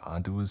lips and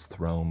onto his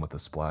throne with a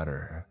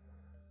splatter.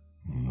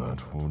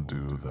 That will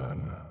do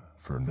then,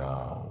 for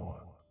now.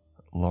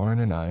 Lauren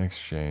and I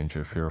exchange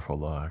a fearful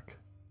look.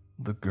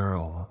 The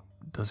girl,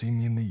 does he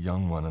mean the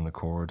young one in the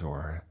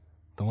corridor?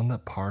 The one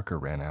that Parker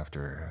ran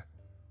after?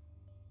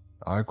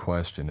 Our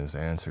question is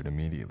answered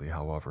immediately,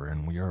 however,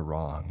 and we are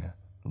wrong.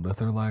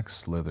 Litherlax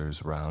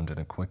slithers round in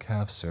a quick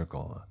half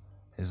circle,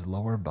 his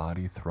lower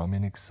body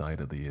thrumming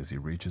excitedly as he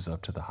reaches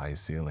up to the high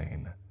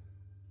ceiling.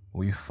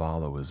 We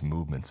follow his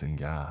movements and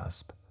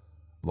gasp.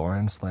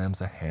 Lauren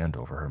slams a hand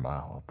over her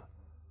mouth.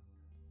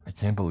 I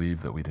can't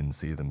believe that we didn't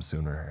see them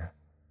sooner.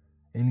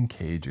 In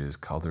cages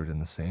colored in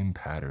the same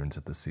patterns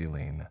at the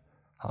ceiling,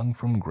 Hung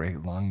from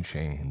great long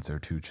chains are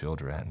two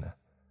children,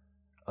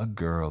 a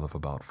girl of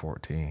about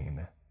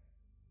 14,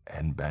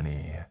 and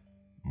Benny.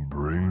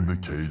 Bring the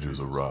cages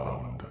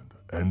around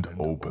and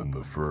open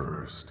the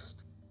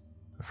first.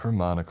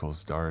 Monocle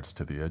darts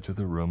to the edge of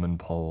the room and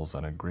pulls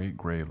on a great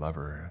gray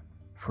lever,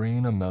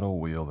 freeing a metal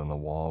wheel in the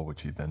wall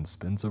which he then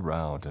spins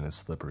around in his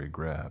slippery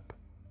grip.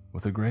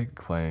 With a great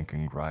clank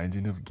and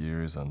grinding of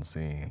gears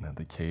unseen,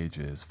 the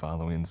cages,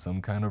 following some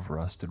kind of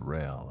rusted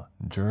rail,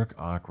 jerk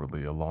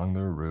awkwardly along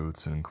their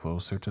routes and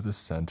closer to the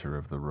center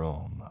of the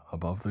room,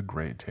 above the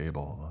great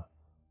table.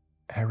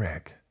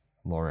 "Eric,"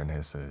 Lauren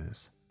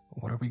hisses,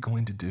 "what are we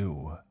going to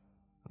do?"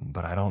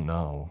 But I don't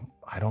know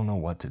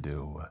what to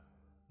do.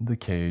 The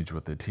cage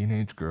with the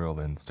teenage girl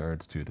in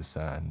starts to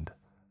descend,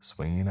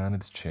 swinging on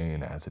its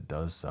chain as it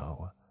does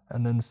so,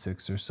 and then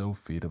 6 or so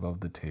feet above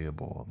the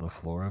table, the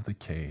floor of the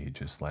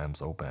cage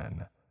slams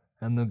open,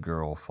 and the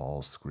girl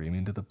falls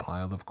screaming to the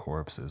pile of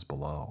corpses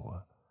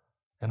below.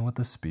 And with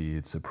a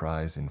speed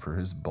surprising for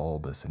his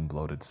bulbous and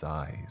bloated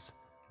size,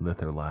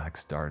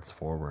 Litherlax darts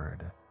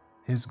forward.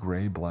 His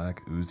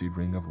gray-black oozy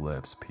ring of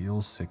lips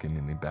peels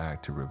sickeningly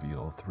back to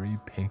reveal 3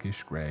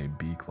 pinkish-gray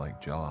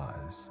beak-like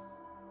jaws.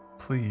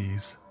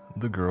 "Please,"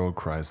 the girl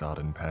cries out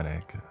in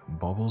panic,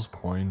 bubbles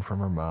pouring from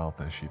her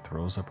mouth as she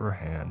throws up her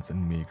hands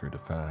in meager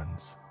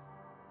defense.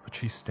 But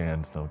she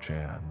stands no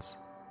chance.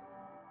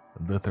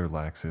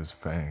 Litherlax's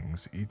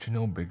fangs, each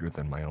no bigger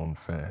than my own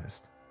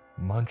fist,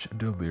 munch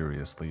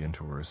deliriously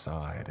into her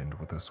side, and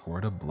with a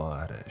squirt of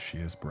blood, she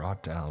is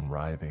brought down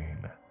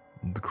writhing.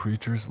 The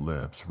creature's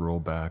lips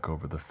roll back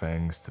over the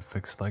fangs to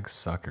fix like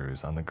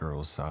suckers on the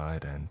girl's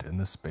side, and in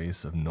the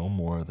space of no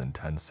more than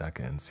 10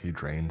 seconds, he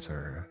drains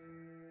her.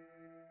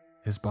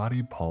 His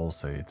body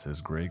pulsates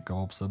as great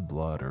gulps of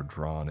blood are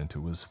drawn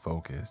into his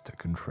focused,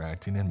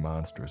 contracting and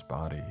monstrous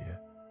body.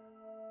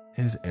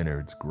 His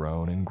innards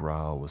groan and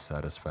growl with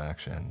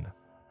satisfaction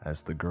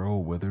as the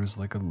girl withers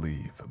like a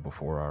leaf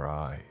before our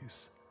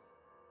eyes.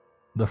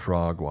 The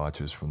frog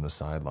watches from the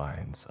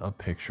sidelines, a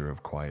picture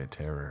of quiet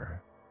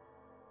terror.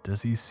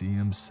 Does he see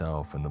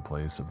himself in the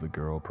place of the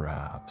girl,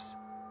 perhaps?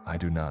 I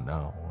do not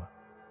know.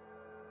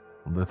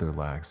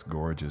 Litherlax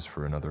gorges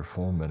for another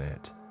full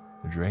minute,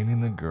 draining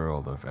the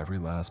girl of every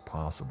last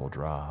possible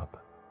drop.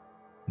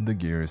 The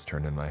gears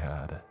turn in my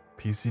head,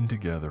 piecing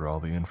together all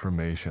the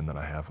information that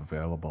I have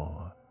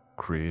available,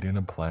 creating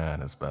a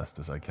plan as best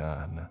as I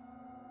can.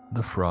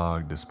 The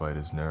frog, despite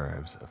his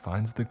nerves,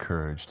 finds the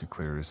courage to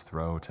clear his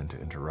throat and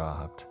to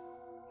interrupt.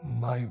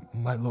 My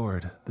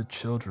lord, the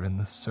children,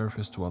 the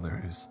surface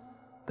dwellers,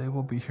 they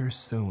will be here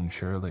soon,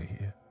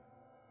 surely."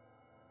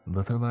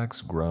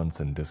 Litherlax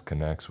grunts and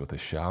disconnects with a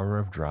shower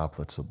of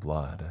droplets of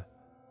blood.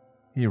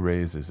 He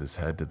raises his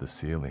head to the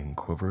ceiling,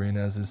 quivering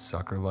as his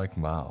sucker-like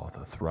mouth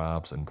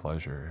throbs in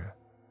pleasure.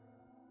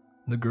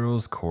 The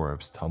girl's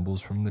corpse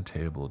tumbles from the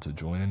table to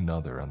join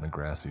another on the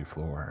grassy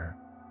floor.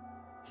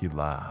 He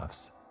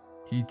laughs.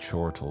 He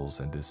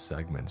chortles and his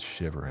segments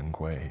shiver and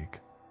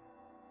quake.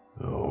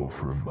 "Oh,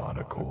 for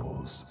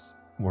monocles,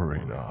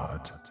 worry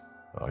not.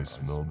 I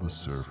smelled the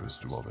surface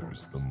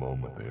dwellers the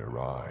moment they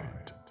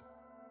arrived."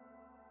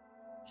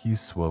 He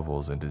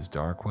swivels and his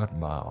dark wet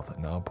mouth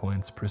now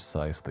points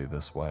precisely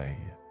this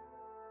way.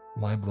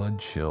 My blood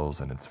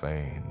chills in its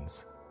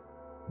veins.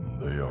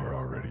 "They are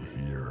already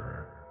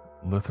here."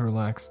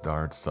 Litherlax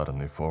darts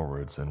suddenly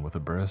forwards, and with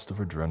a burst of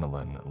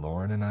adrenaline,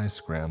 Lauren and I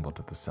scramble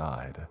to the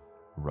side,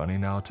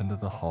 running out into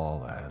the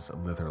hall as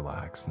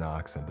Litherlax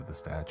knocks into the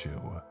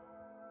statue.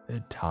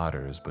 It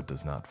totters but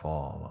does not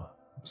fall.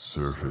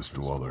 "Surface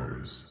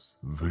dwellers,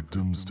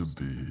 victims to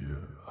be,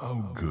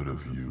 how good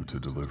of you to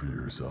deliver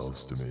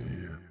yourselves to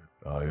me.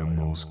 I am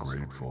most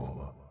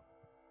grateful."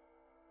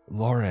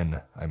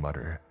 "Lauren," I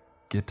mutter,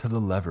 "get to the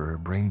lever,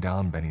 bring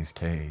down Benny's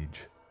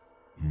cage."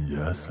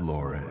 "Yes,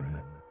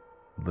 Lauren."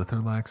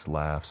 Litherlax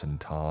laughs and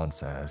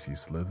taunts as he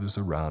slithers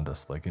around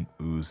us like an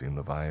oozing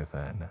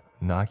leviathan,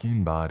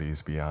 knocking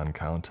bodies beyond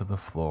count to the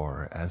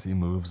floor as he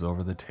moves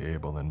over the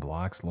table and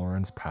blocks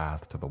Lauren's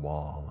path to the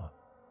wall.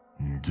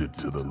 "Get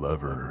to the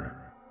lever.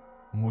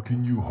 What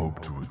can you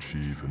hope to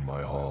achieve in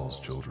my halls,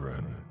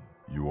 children?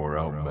 You are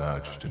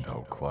outmatched and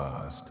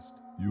outclassed.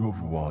 You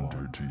have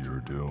wandered to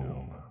your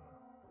doom."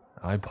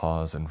 I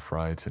pause in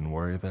fright and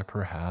worry that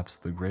perhaps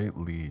the great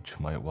leech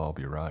might well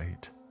be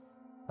right.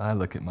 I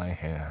look at my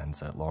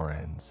hands, at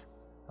Lauren's.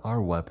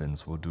 Our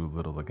weapons will do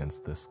little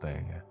against this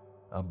thing.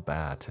 A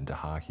bat and a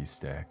hockey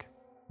stick.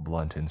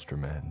 Blunt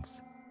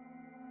instruments.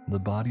 The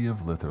body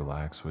of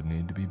Litherlax would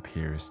need to be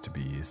pierced to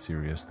be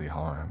seriously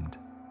harmed.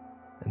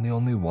 And the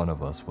only one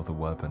of us with a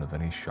weapon of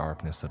any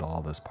sharpness at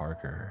all is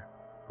Parker,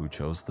 who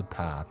chose the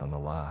path on the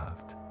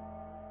left.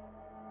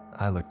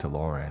 I look to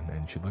Lauren,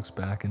 and she looks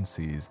back and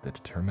sees the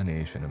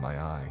determination in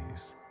my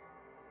eyes.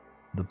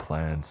 The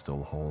plan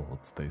still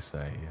holds, they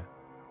say,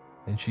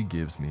 and she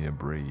gives me a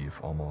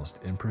brief,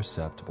 almost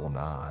imperceptible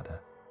nod.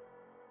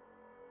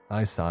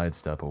 I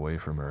sidestep away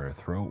from her,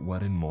 throat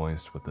wet and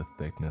moist with the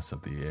thickness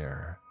of the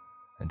air,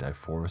 and I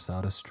force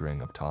out a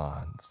string of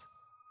taunts.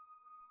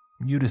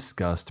 "You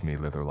disgust me,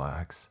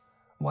 Litherlax.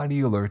 Why do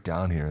you lurk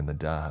down here in the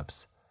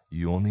depths?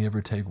 You only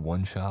ever take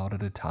one child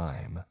at a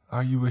time.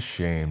 Are you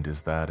ashamed?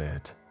 Is that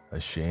it?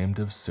 Ashamed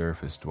of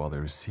surface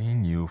dwellers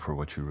seeing you for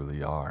what you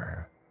really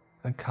are?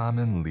 A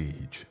common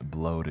leech,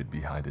 bloated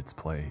behind its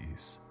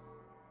place.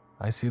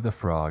 I see the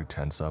frog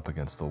tense up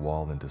against the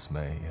wall in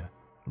dismay.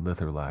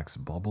 Litherlax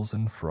bubbles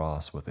and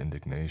frosts with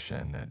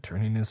indignation,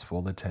 turning his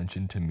full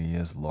attention to me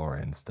as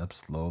Lauren steps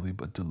slowly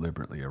but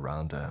deliberately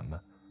around him,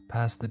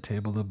 past the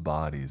table of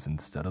bodies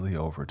and steadily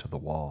over to the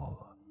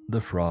wall. The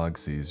frog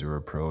sees her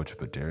approach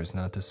but dares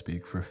not to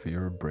speak for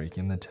fear of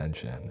breaking the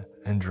tension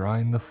and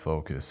drawing the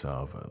focus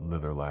of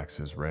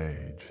Litherlax's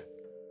rage.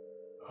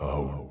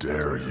 How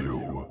dare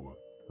you?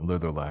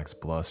 Litherlax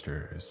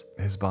blusters,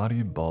 his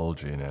body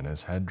bulging and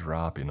his head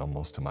dropping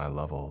almost to my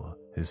level,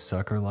 his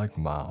sucker-like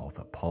mouth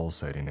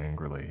pulsating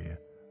angrily,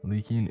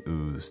 leaking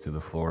ooze to the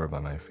floor by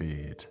my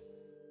feet.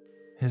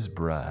 His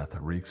breath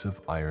reeks of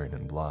iron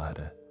and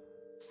blood.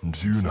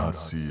 Do you not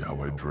see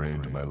how I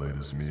drained my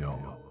latest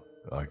meal?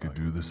 I could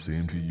do the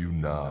same to you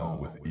now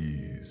with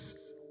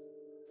ease.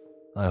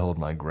 I hold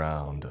my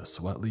ground,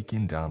 sweat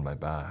leaking down my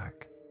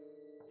back.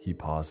 He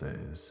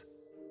pauses.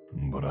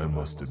 But I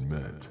must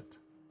admit,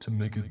 to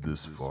make it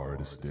this far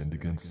to stand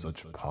against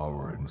such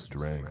power and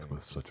strength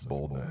with such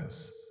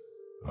boldness,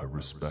 I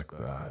respect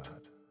that,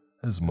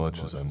 as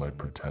much as I might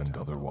pretend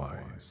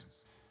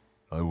otherwise.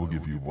 I will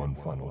give you one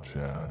final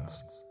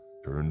chance.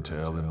 Turn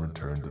tail and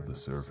return to the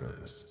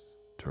surface.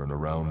 Turn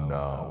around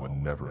now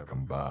and never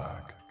come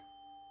back.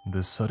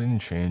 This sudden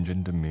change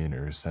in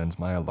demeanor sends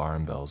my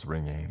alarm bells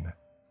ringing.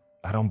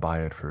 I don't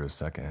buy it for a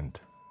second.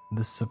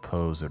 This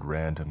supposed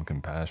random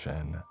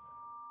compassion.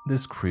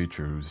 This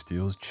creature who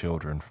steals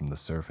children from the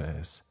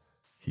surface.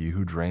 He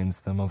who drains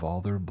them of all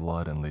their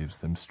blood and leaves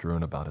them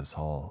strewn about his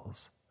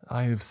halls.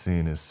 I have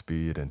seen his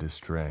speed and his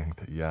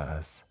strength,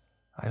 yes.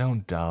 I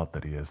don't doubt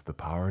that he has the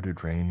power to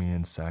drain me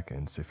in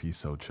seconds if he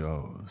so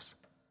chose.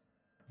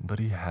 But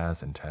he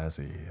hasn't, has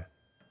he?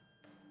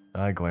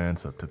 I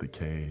glance up to the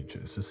cage,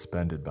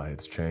 suspended by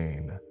its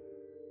chain.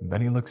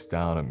 Benny looks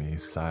down at me,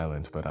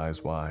 silent but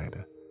eyes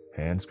wide,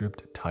 hands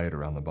gripped tight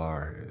around the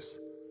bars.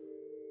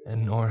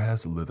 And nor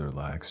has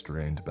Litherlax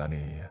drained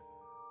Benny.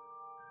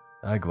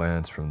 I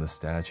glance from the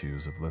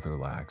statues of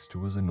Litherlax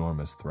to his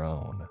enormous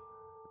throne,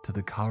 to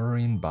the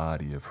cowering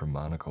body of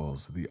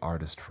Harmonicals, the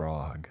artist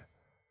frog.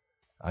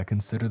 I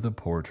consider the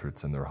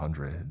portraits in their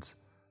hundreds,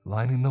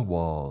 lining the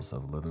walls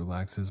of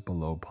Litherlax's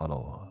below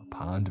puddle,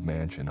 pond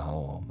mansion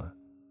home.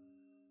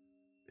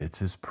 It's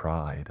his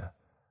pride.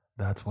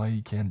 That's why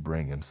he can't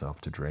bring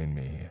himself to drain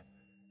me,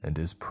 and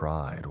his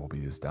pride will be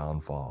his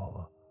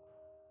downfall.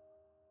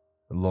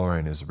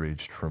 Lauren has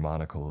reached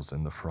Harmonicals,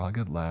 and the frog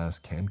at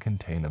last can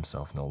contain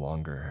himself no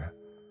longer.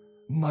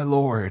 "My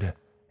lord!"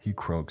 he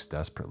croaks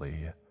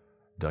desperately,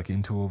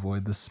 ducking to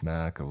avoid the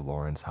smack of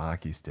Lauren's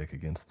hockey stick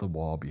against the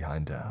wall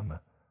behind him.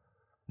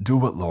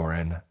 "Do it,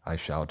 Lauren!" I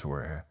shout to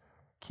her,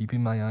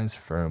 keeping my eyes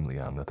firmly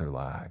on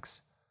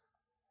Litherlax.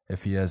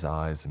 If he has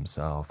eyes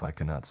himself, I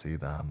cannot see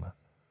them.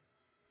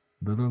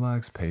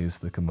 Litherlax pays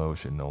the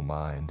commotion no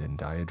mind,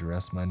 and I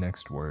address my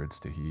next words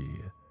to he,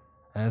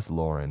 as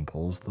Lauren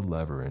pulls the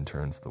lever and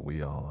turns the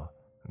wheel.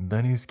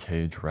 Benny's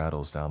cage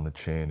rattles down the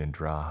chain and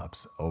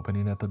drops,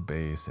 opening at the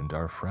base, and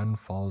our friend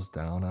falls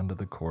down onto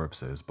the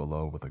corpses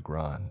below with a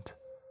grunt.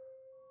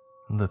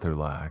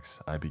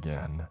 "Litherlax," I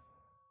begin.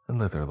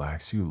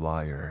 "Litherlax, you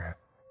liar.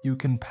 You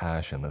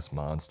compassionless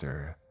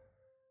monster.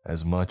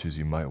 As much as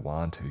you might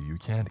want to, you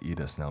can't eat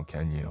us now,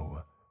 can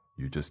you?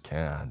 You just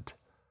can't.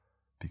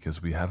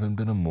 Because we haven't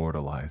been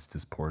immortalized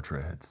as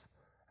portraits,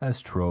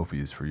 as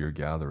trophies for your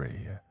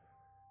gallery.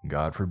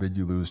 God forbid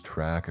you lose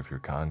track of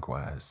your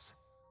conquests."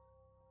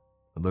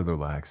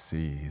 Litherlax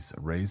sees,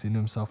 raising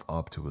himself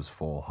up to his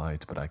full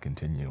height, but I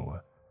continue,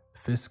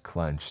 fists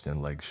clenched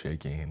and legs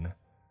shaking.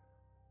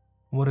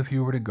 "What if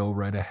you were to go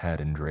right ahead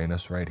and drain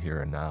us right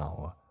here and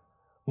now?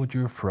 Would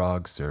your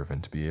frog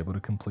servant be able to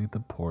complete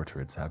the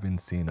portraits having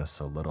seen us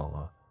so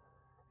little?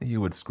 You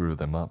would screw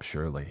them up,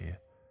 surely.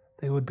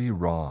 They would be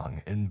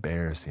wrong,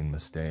 embarrassing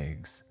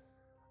mistakes.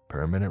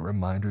 Permanent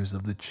reminders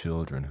of the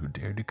children who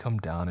dared to come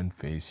down and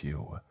face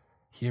you,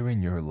 here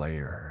in your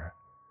lair."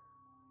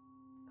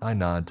 I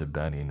nod to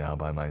Benny, now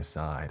by my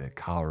side,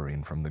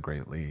 cowering from the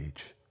Great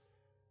Leech.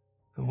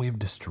 "We've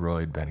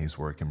destroyed Benny's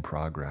work in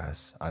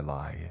progress," I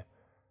lie,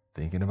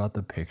 thinking about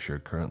the picture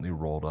currently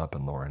rolled up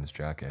in Lauren's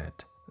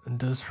jacket.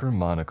 Does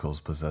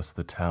Harmonicals possess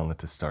the talent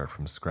to start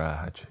from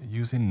scratch,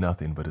 using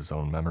nothing but his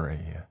own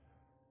memory?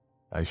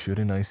 I shoot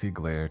an icy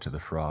glare to the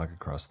frog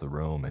across the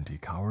room, and he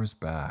cowers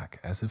back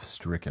as if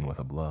stricken with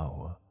a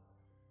blow.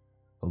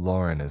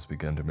 Lauren has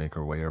begun to make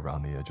her way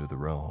around the edge of the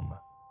room.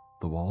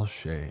 The walls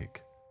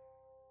shake.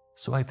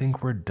 "So I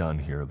think we're done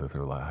here,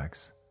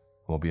 Litherlax.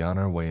 We'll be on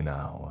our way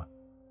now."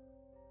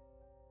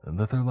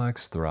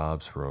 Litherlax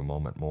throbs for a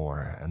moment more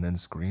and then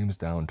screams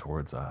down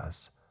towards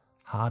us.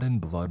 Hot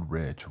and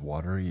blood-rich,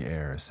 watery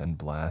air sent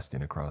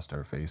blasting across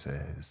our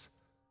faces.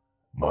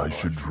 "I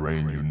should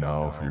drain you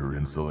now for your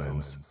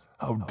insolence.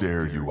 How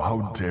dare you,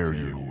 how dare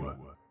you?"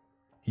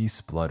 He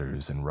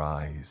splutters and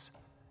writhes.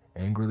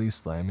 angrily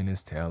slamming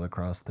his tail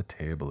across the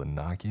table and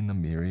knocking the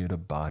myriad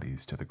of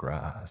bodies to the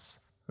grass.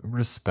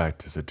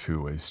 Respect is a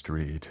two-way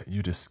street,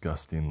 you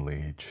disgusting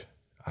leech,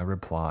 I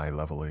reply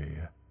levelly.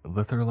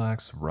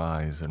 Litherlax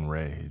rise in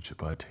rage,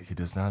 but he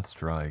does not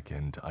strike,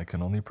 and I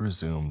can only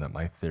presume that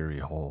my theory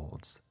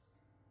holds.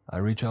 I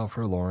reach out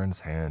for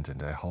Lauren's hand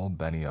and I haul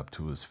Benny up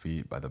to his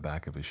feet by the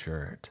back of his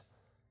shirt,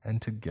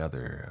 and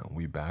together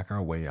we back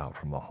our way out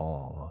from the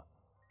hall.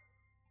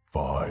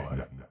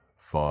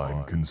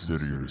 Fine,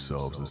 consider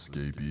yourselves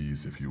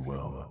escapees, if you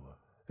will.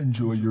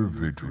 Enjoy your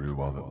victory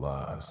while it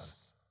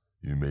lasts.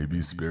 You may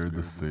be spared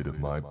the fate of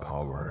my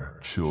power,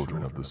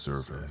 children of the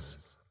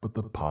surface, but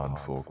the pond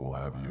folk will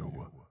have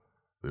you.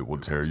 They will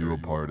tear you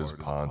apart as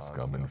pond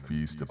scum and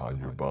feast upon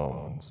your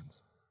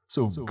bones.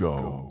 So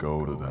go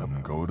to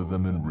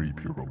them and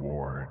reap your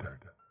reward.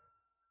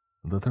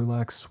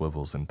 Litherlax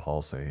swivels and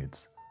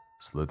pulsates,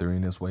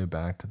 slithering his way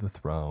back to the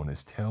throne.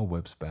 His tail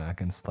whips back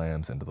and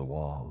slams into the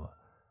wall,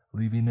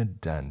 leaving a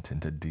dent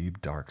into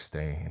deep dark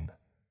stain.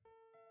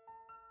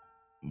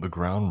 The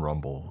ground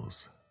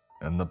rumbles,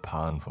 and the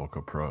pond folk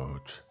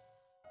approach.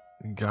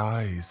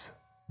 Guys,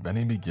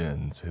 Benny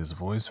begins, his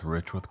voice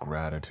rich with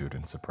gratitude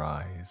and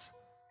surprise.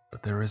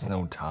 But there is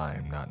no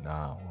time, not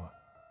now.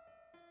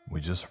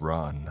 We just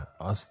run,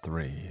 us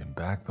three,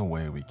 back the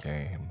way we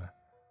came.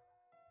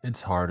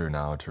 It's harder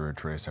now to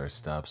retrace our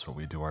steps, but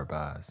we do our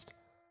best,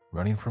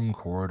 running from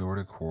corridor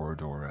to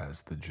corridor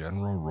as the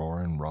general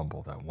roar and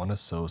rumble that one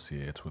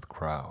associates with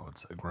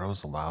crowds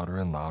grows louder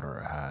and louder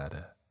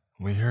ahead.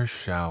 We hear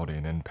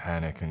shouting and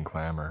panic and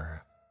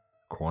clamor.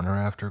 Corner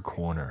after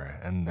corner,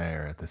 and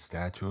there, the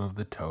statue of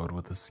the toad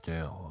with the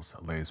scales,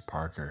 lays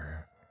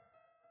Parker.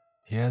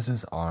 He has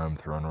his arm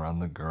thrown around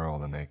the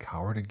girl and they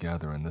cower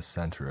together in the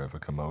center of a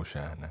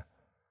commotion.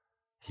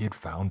 He had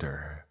found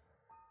her.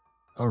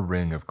 A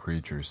ring of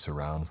creatures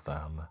surrounds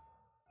them.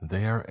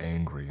 They are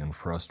angry and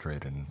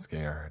frustrated and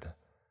scared.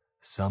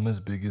 Some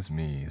as big as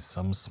me,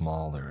 some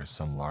smaller,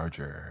 some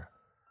larger.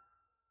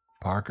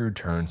 Parker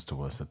turns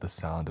to us at the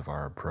sound of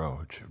our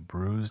approach,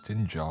 bruised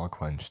and jaw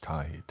clenched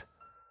tight.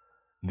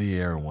 The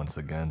air once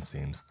again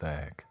seems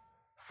thick,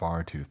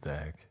 far too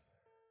thick.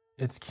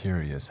 It's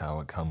curious how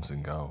it comes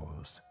and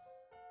goes.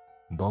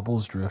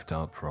 Bubbles drift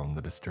up from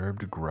the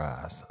disturbed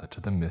grass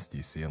to the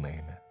misty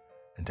ceiling,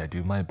 and I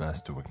do my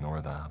best to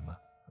ignore them.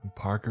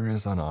 Parker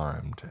is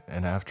unarmed,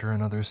 and after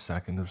another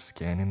second of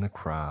scanning the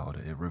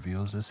crowd, it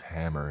reveals his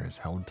hammer is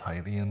held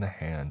tightly in the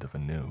hand of a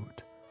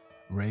newt,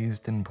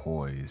 raised and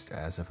poised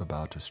as if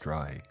about to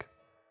strike.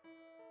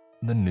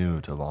 The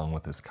newt, along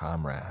with his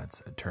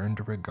comrades, turn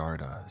to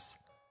regard us,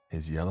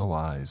 his yellow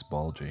eyes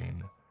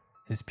bulging,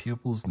 his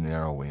pupils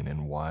narrowing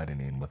and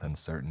widening with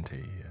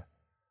uncertainty.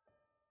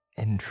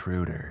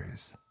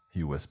 Intruders,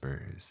 he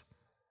whispers,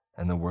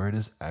 and the word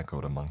is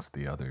echoed amongst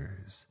the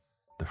others,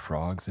 the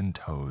frogs and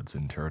toads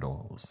and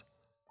turtles.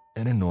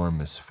 An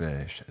enormous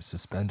fish,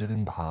 suspended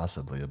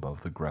impossibly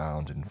above the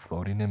ground and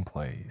floating in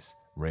place,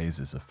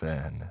 raises a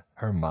fin,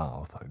 her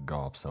mouth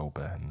gulps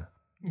open.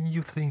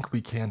 You think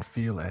we can't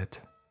feel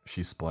it,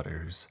 she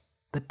splutters.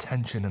 The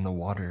tension in the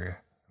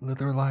water.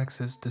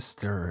 Litherlax is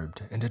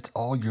disturbed, and it's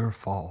all your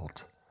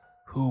fault.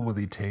 Who will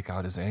he take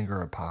out his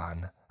anger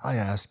upon? I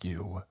ask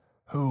you,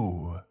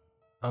 who?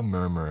 A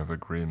murmur of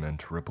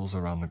agreement ripples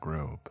around the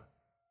group.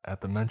 At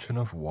the mention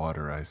of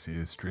water, I see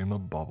a stream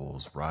of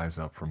bubbles rise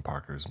up from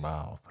Parker's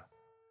mouth.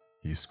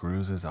 He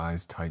screws his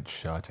eyes tight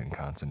shut in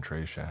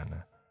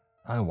concentration.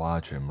 I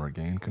watch him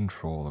regain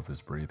control of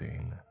his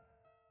breathing.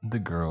 The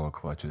girl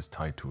clutches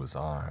tight to his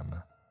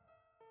arm.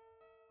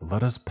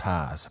 Let us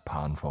pass,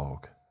 pond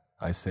folk,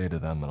 I say to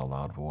them in a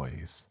loud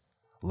voice.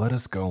 Let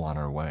us go on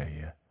our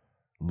way.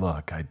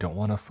 Look, I don't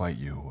want to fight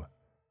you.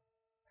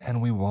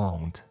 And we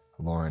won't,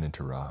 Lauren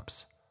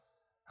interrupts.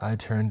 I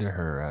turn to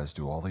her, as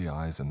do all the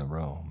eyes in the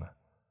room.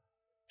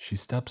 She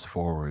steps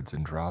forwards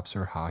and drops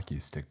her hockey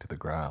stick to the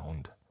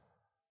ground.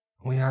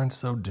 We aren't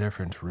so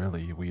different,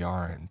 really, we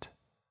aren't.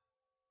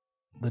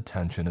 The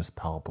tension is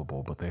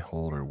palpable, but they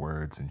hold her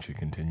words and she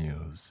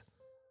continues.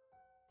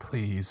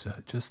 Please,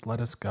 just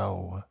let us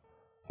go.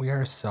 We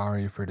are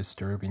sorry for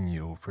disturbing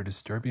you, for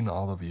disturbing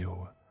all of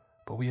you,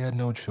 but we had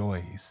no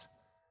choice.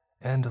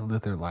 And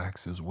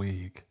Litherlax is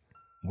weak,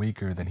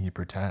 weaker than he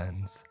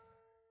pretends.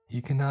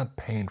 He cannot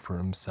paint for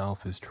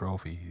himself his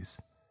trophies.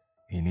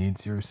 He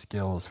needs your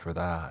skills for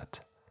that.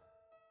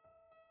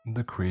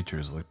 The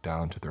creatures look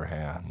down to their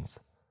hands,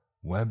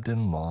 webbed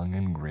and long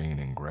and green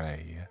and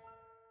gray.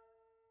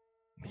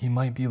 He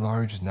might be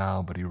large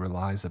now, but he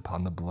relies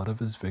upon the blood of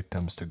his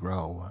victims to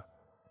grow.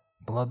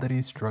 Blood that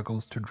he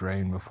struggles to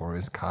drain before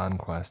his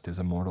conquest is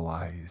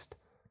immortalized.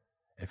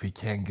 If he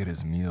can't get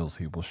his meals,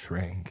 he will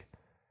shrink.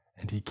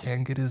 And he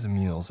can't get his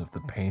meals if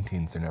the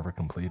paintings are never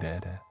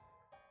completed.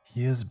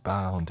 He is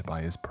bound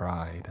by his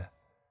pride.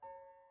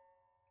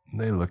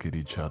 They look at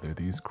each other,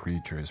 these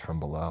creatures from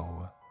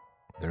below.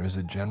 There is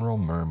a general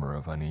murmur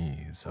of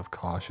unease, of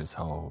cautious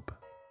hope.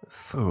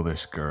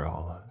 Foolish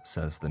girl,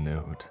 says the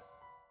newt.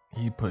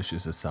 He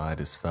pushes aside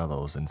his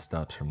fellows and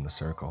steps from the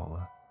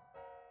circle.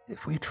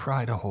 If we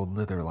try to hold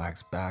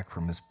Litherlax back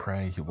from his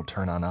prey, he will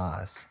turn on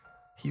us.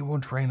 He will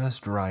drain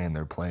us dry in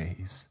their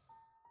place.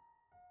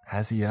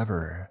 Has he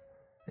ever?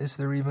 Is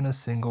there even a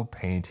single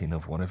painting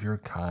of one of your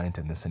kind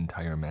in this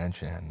entire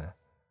mansion?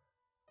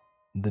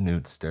 The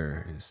newt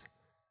stirs.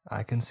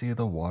 I can see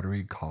the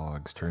watery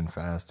cogs turn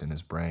fast in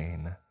his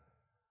brain.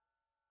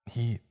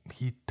 He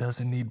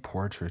doesn't need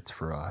portraits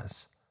for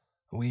us.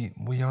 We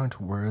aren't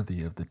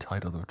worthy of the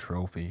title of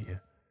trophy.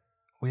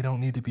 We don't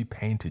need to be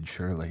painted,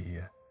 surely.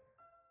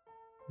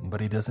 But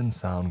he doesn't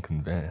sound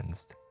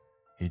convinced.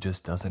 He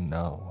just doesn't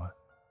know.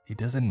 He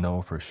doesn't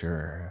know for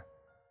sure.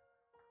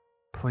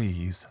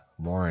 Please,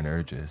 Lauren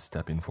urges,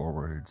 stepping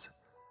forwards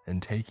and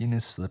taking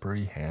his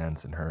slippery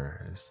hands in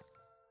hers.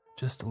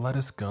 Just let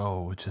us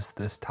go, just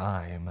this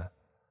time.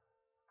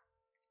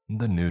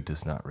 The newt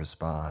does not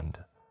respond,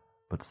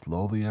 but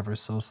slowly, ever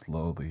so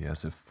slowly,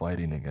 as if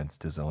fighting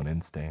against his own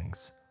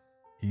instincts,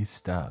 he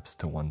steps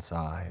to one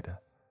side.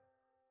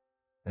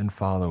 And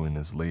following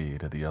his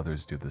lead, the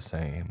others do the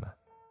same.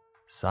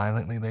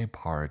 Silently they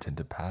part and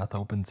a path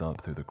opens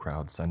up through the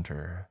crowd's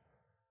center.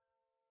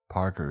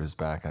 Parker is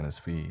back on his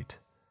feet.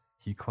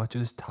 He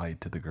clutches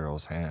tight to the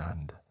girl's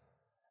hand,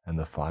 and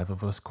the five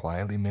of us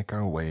quietly make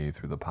our way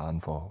through the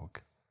pond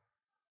folk.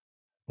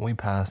 We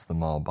pass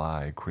them all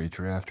by,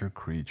 creature after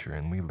creature,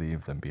 and we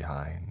leave them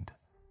behind.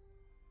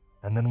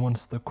 And then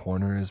once the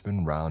corner has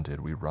been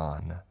rounded, we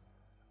run.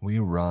 We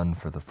run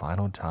for the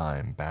final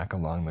time back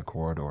along the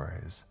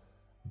corridors,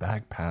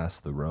 back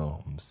past the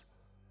rooms,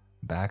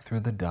 back through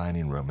the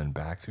dining room and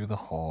back through the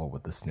hall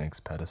with the snake's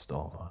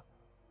pedestal,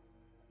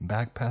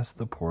 back past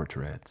the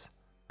portraits,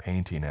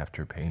 painting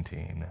after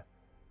painting.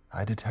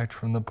 I detect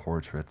from the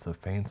portraits a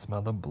faint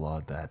smell of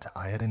blood that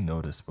I hadn't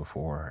noticed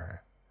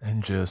before.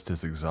 And just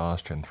as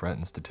exhaustion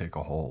threatens to take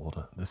a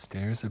hold, the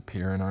stairs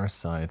appear in our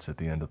sights at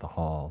the end of the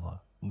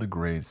hall, the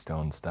great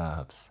stone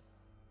steps.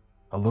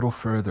 A little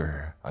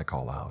further, I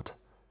call out,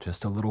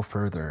 just a little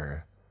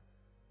further.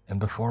 And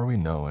before we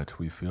know it,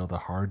 we feel the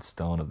hard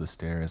stone of the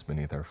stairs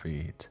beneath our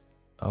feet.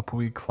 Up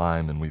we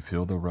climb and we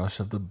feel the rush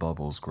of the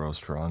bubbles grow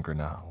stronger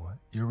now,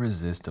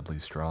 irresistibly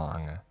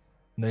strong.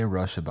 They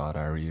rush about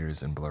our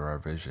ears and blur our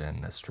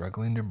vision.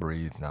 Struggling to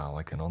breathe now,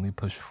 I can only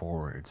push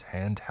forwards,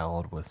 hand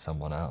held with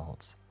someone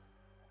else.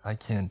 I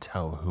can't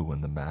tell who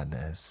in the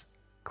madness,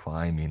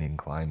 climbing and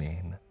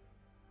climbing.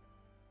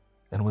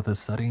 And with a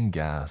sudden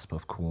gasp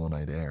of cool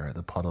night air,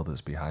 the puddle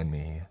is behind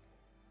me.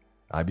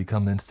 I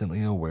become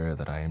instantly aware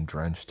that I am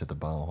drenched to the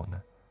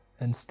bone,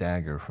 and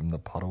stagger from the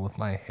puddle with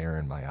my hair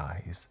in my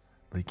eyes,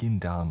 leaking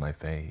down my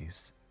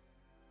face.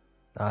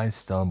 I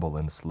stumble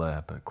and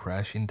slip,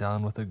 crashing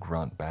down with a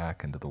grunt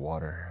back into the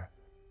water.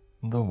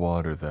 The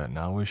water that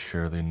now is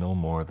surely no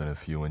more than a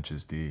few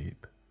inches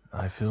deep.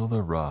 I feel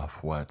the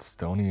rough, wet,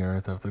 stony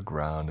earth of the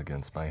ground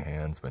against my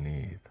hands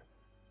beneath.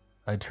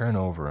 I turn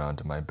over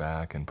onto my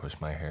back and push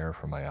my hair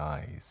from my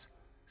eyes,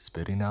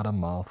 spitting out a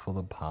mouthful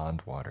of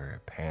pond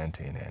water,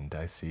 panting, and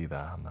I see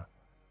them.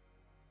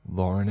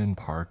 Lauren and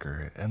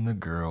Parker and the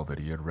girl that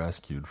he had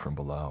rescued from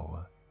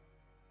below.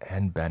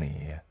 And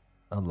Benny,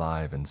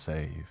 alive and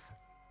safe.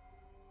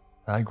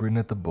 I grin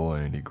at the boy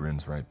and he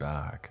grins right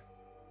back.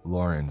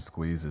 Lauren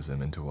squeezes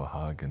him into a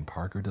hug and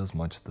Parker does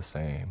much the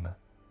same.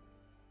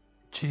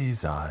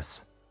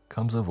 Jesus,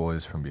 comes a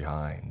voice from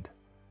behind.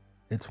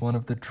 It's one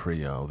of the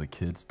trio, the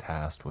kids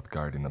tasked with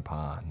guarding the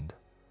pond.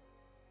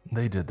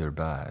 They did their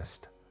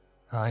best.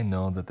 I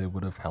know that they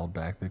would have held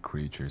back the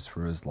creatures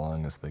for as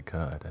long as they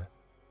could.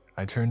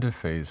 I turn to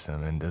face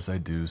him, and as I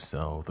do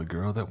so, the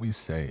girl that we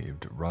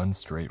saved runs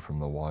straight from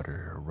the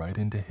water right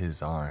into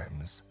his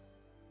arms.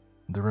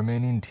 The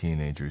remaining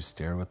teenagers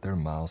stare with their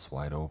mouths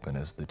wide open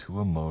as the two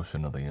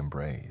emotionally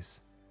embrace,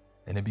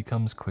 and it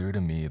becomes clear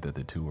to me that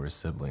the two are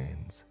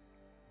siblings.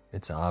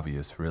 It's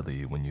obvious,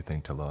 really, when you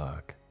think to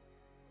look.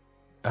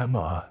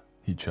 "Emma,"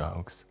 he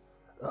chokes.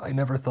 "I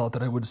never thought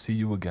that I would see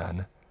you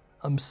again.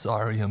 I'm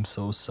sorry, I'm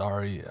so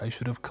sorry. I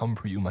should have come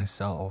for you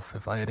myself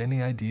if I had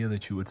any idea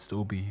that you would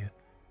still be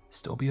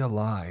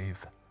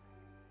alive."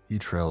 He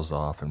trails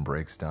off and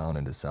breaks down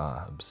into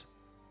sobs,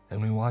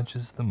 and we watch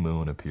as the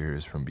moon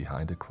appears from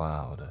behind a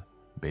cloud,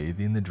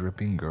 bathing the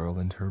dripping girl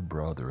and her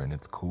brother in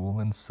its cool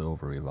and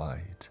silvery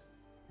light.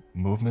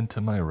 Movement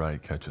to my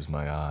right catches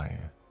my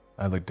eye.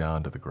 I look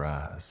down to the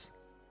grass.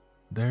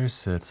 There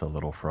sits a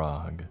little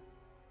frog.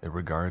 It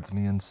regards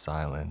me in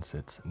silence,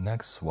 its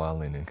neck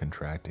swelling and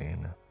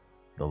contracting,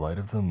 the light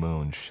of the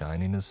moon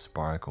shining as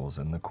sparkles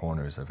in the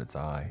corners of its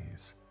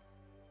eyes.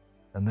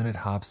 And then it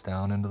hops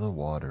down into the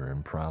water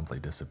and promptly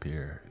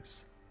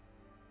disappears.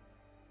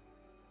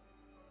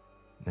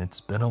 It's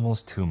been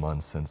almost 2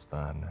 months since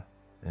then,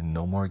 and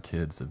no more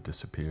kids have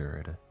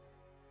disappeared.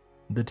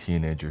 The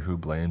teenager who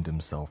blamed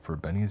himself for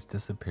Benny's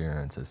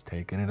disappearance has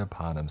taken it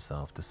upon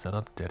himself to set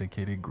up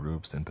dedicated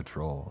groups and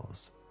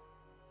patrols.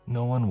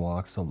 "No one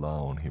walks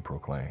alone," he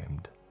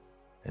proclaimed,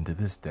 and to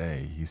this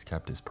day he's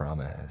kept his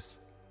promise.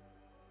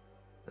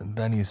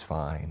 Benny's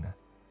fine.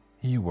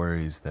 He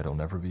worries that he'll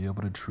never be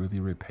able to truly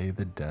repay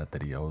the debt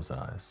that he owes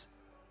us,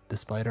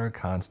 despite our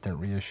constant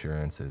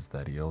reassurances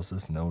that he owes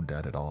us no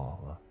debt at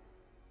all.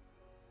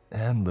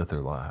 and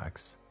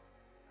Litherlax.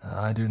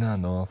 I do not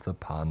know if the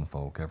pond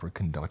folk ever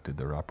conducted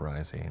their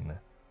uprising,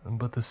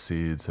 but the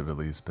seeds have at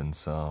least been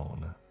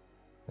sown,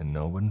 and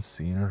no one's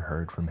seen or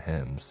heard from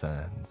him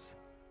since.